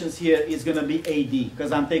permutations here is going to be AD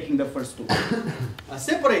because I'm taking the first two. A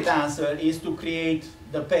separate answer is to create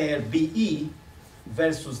the pair BE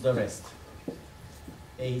versus the rest,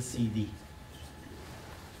 ACD.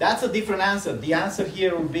 That's a different answer. The answer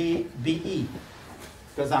here will be BE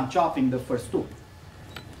because I'm chopping the first two.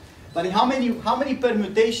 But how many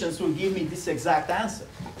permutations will give me this exact answer?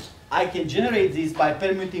 I can generate this by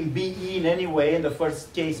permuting BE in any way in the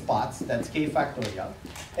first k spots, that's k factorial.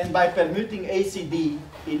 And by permuting ACD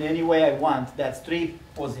in any way I want, that's 3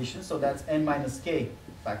 positions, so that's n minus k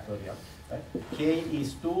factorial. Right? K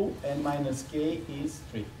is 2, n minus k is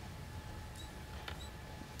 3.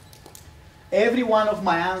 Every one of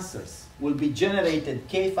my answers will be generated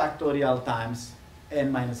k factorial times n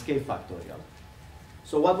minus k factorial.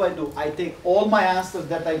 So what do? I take all my answers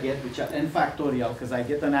that I get, which are n factorial, because I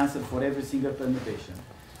get an answer for every single permutation.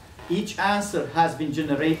 Each answer has been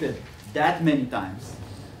generated that many times.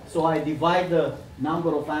 So I divide the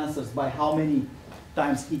number of answers by how many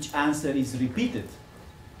times each answer is repeated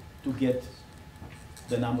to get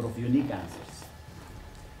the number of unique answers.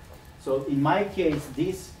 So in my case,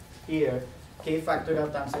 this here, k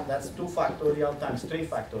factorial times, that's 2 factorial times 3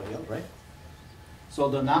 factorial, right? So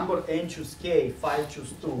the number n choose k, 5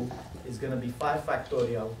 choose 2, is going to be 5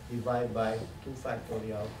 factorial divided by 2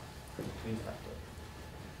 factorial, 3 factorial.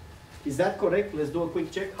 Is that correct? Let's do a quick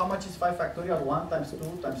check. How much is 5 factorial? 1 times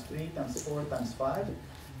 2 times 3 times 4 times 5.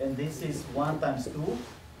 And this is 1 times 2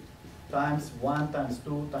 times 1 times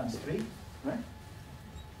 2 times 3, right?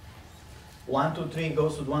 1 to 3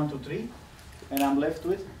 goes with 1 to 3. And I'm left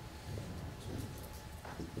with?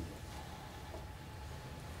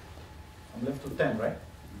 I'm left with 10, right?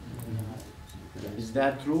 Is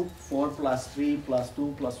that true? 4 plus 3 plus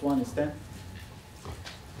 2 plus 1 is 10.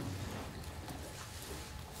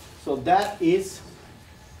 So that is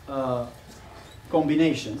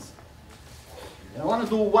combinations. And I want to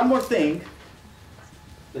do one more thing.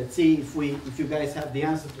 Let's see if you guys have the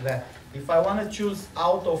answer to that. If I want to choose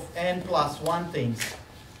out of n plus 1 things,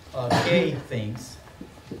 k things,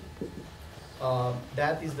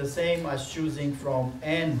 that is the same as choosing from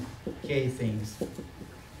n k things,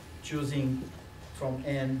 choosing from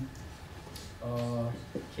n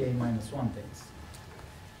k minus 1 things.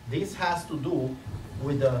 This has to do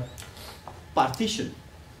with the partition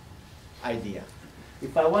idea.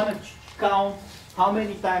 If I want to count how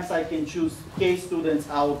many times I can choose k students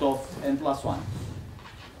out of n plus 1,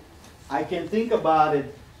 I can think about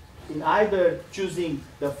it in either choosing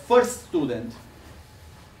the first student,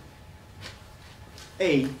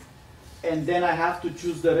 A, and then I have to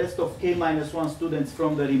choose the rest of k minus 1 students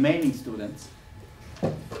from the remaining students,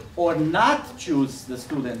 or not choose the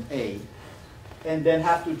student A, and then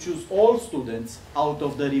have to choose all students out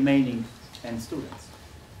of the remaining n students.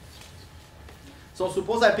 So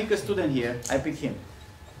suppose I pick a student here, I pick him,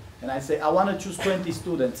 and I say I want to choose 20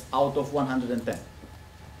 students out of 110.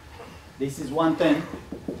 This is 110,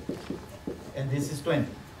 and this is 20.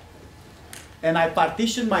 And I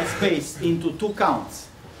partition my space into 2 counts,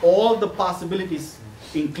 all the possibilities,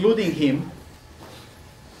 including him.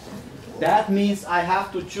 That means I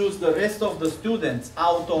have to choose the rest of the students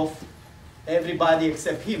out of everybody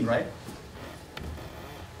except him, right?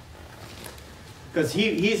 Because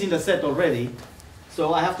he's in the set already.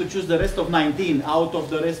 So I have to choose the rest of 19 out of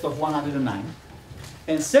the rest of 109.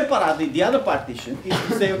 And separately, the other partition is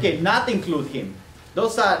to say, okay, not include him.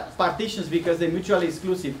 Those are partitions because they're mutually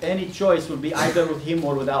exclusive. Any choice will be either with him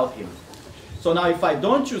or without him. So now if I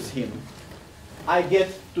don't choose him, I get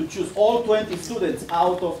to choose all 20 students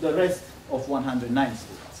out of the rest of 109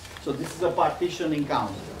 students. So this is a partitioning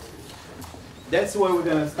count. That's where we're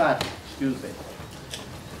going to start Tuesday.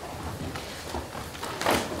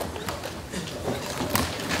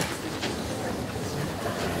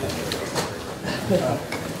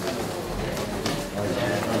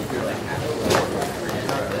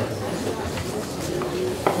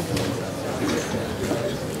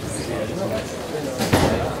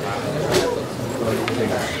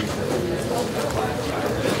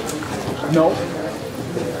 No.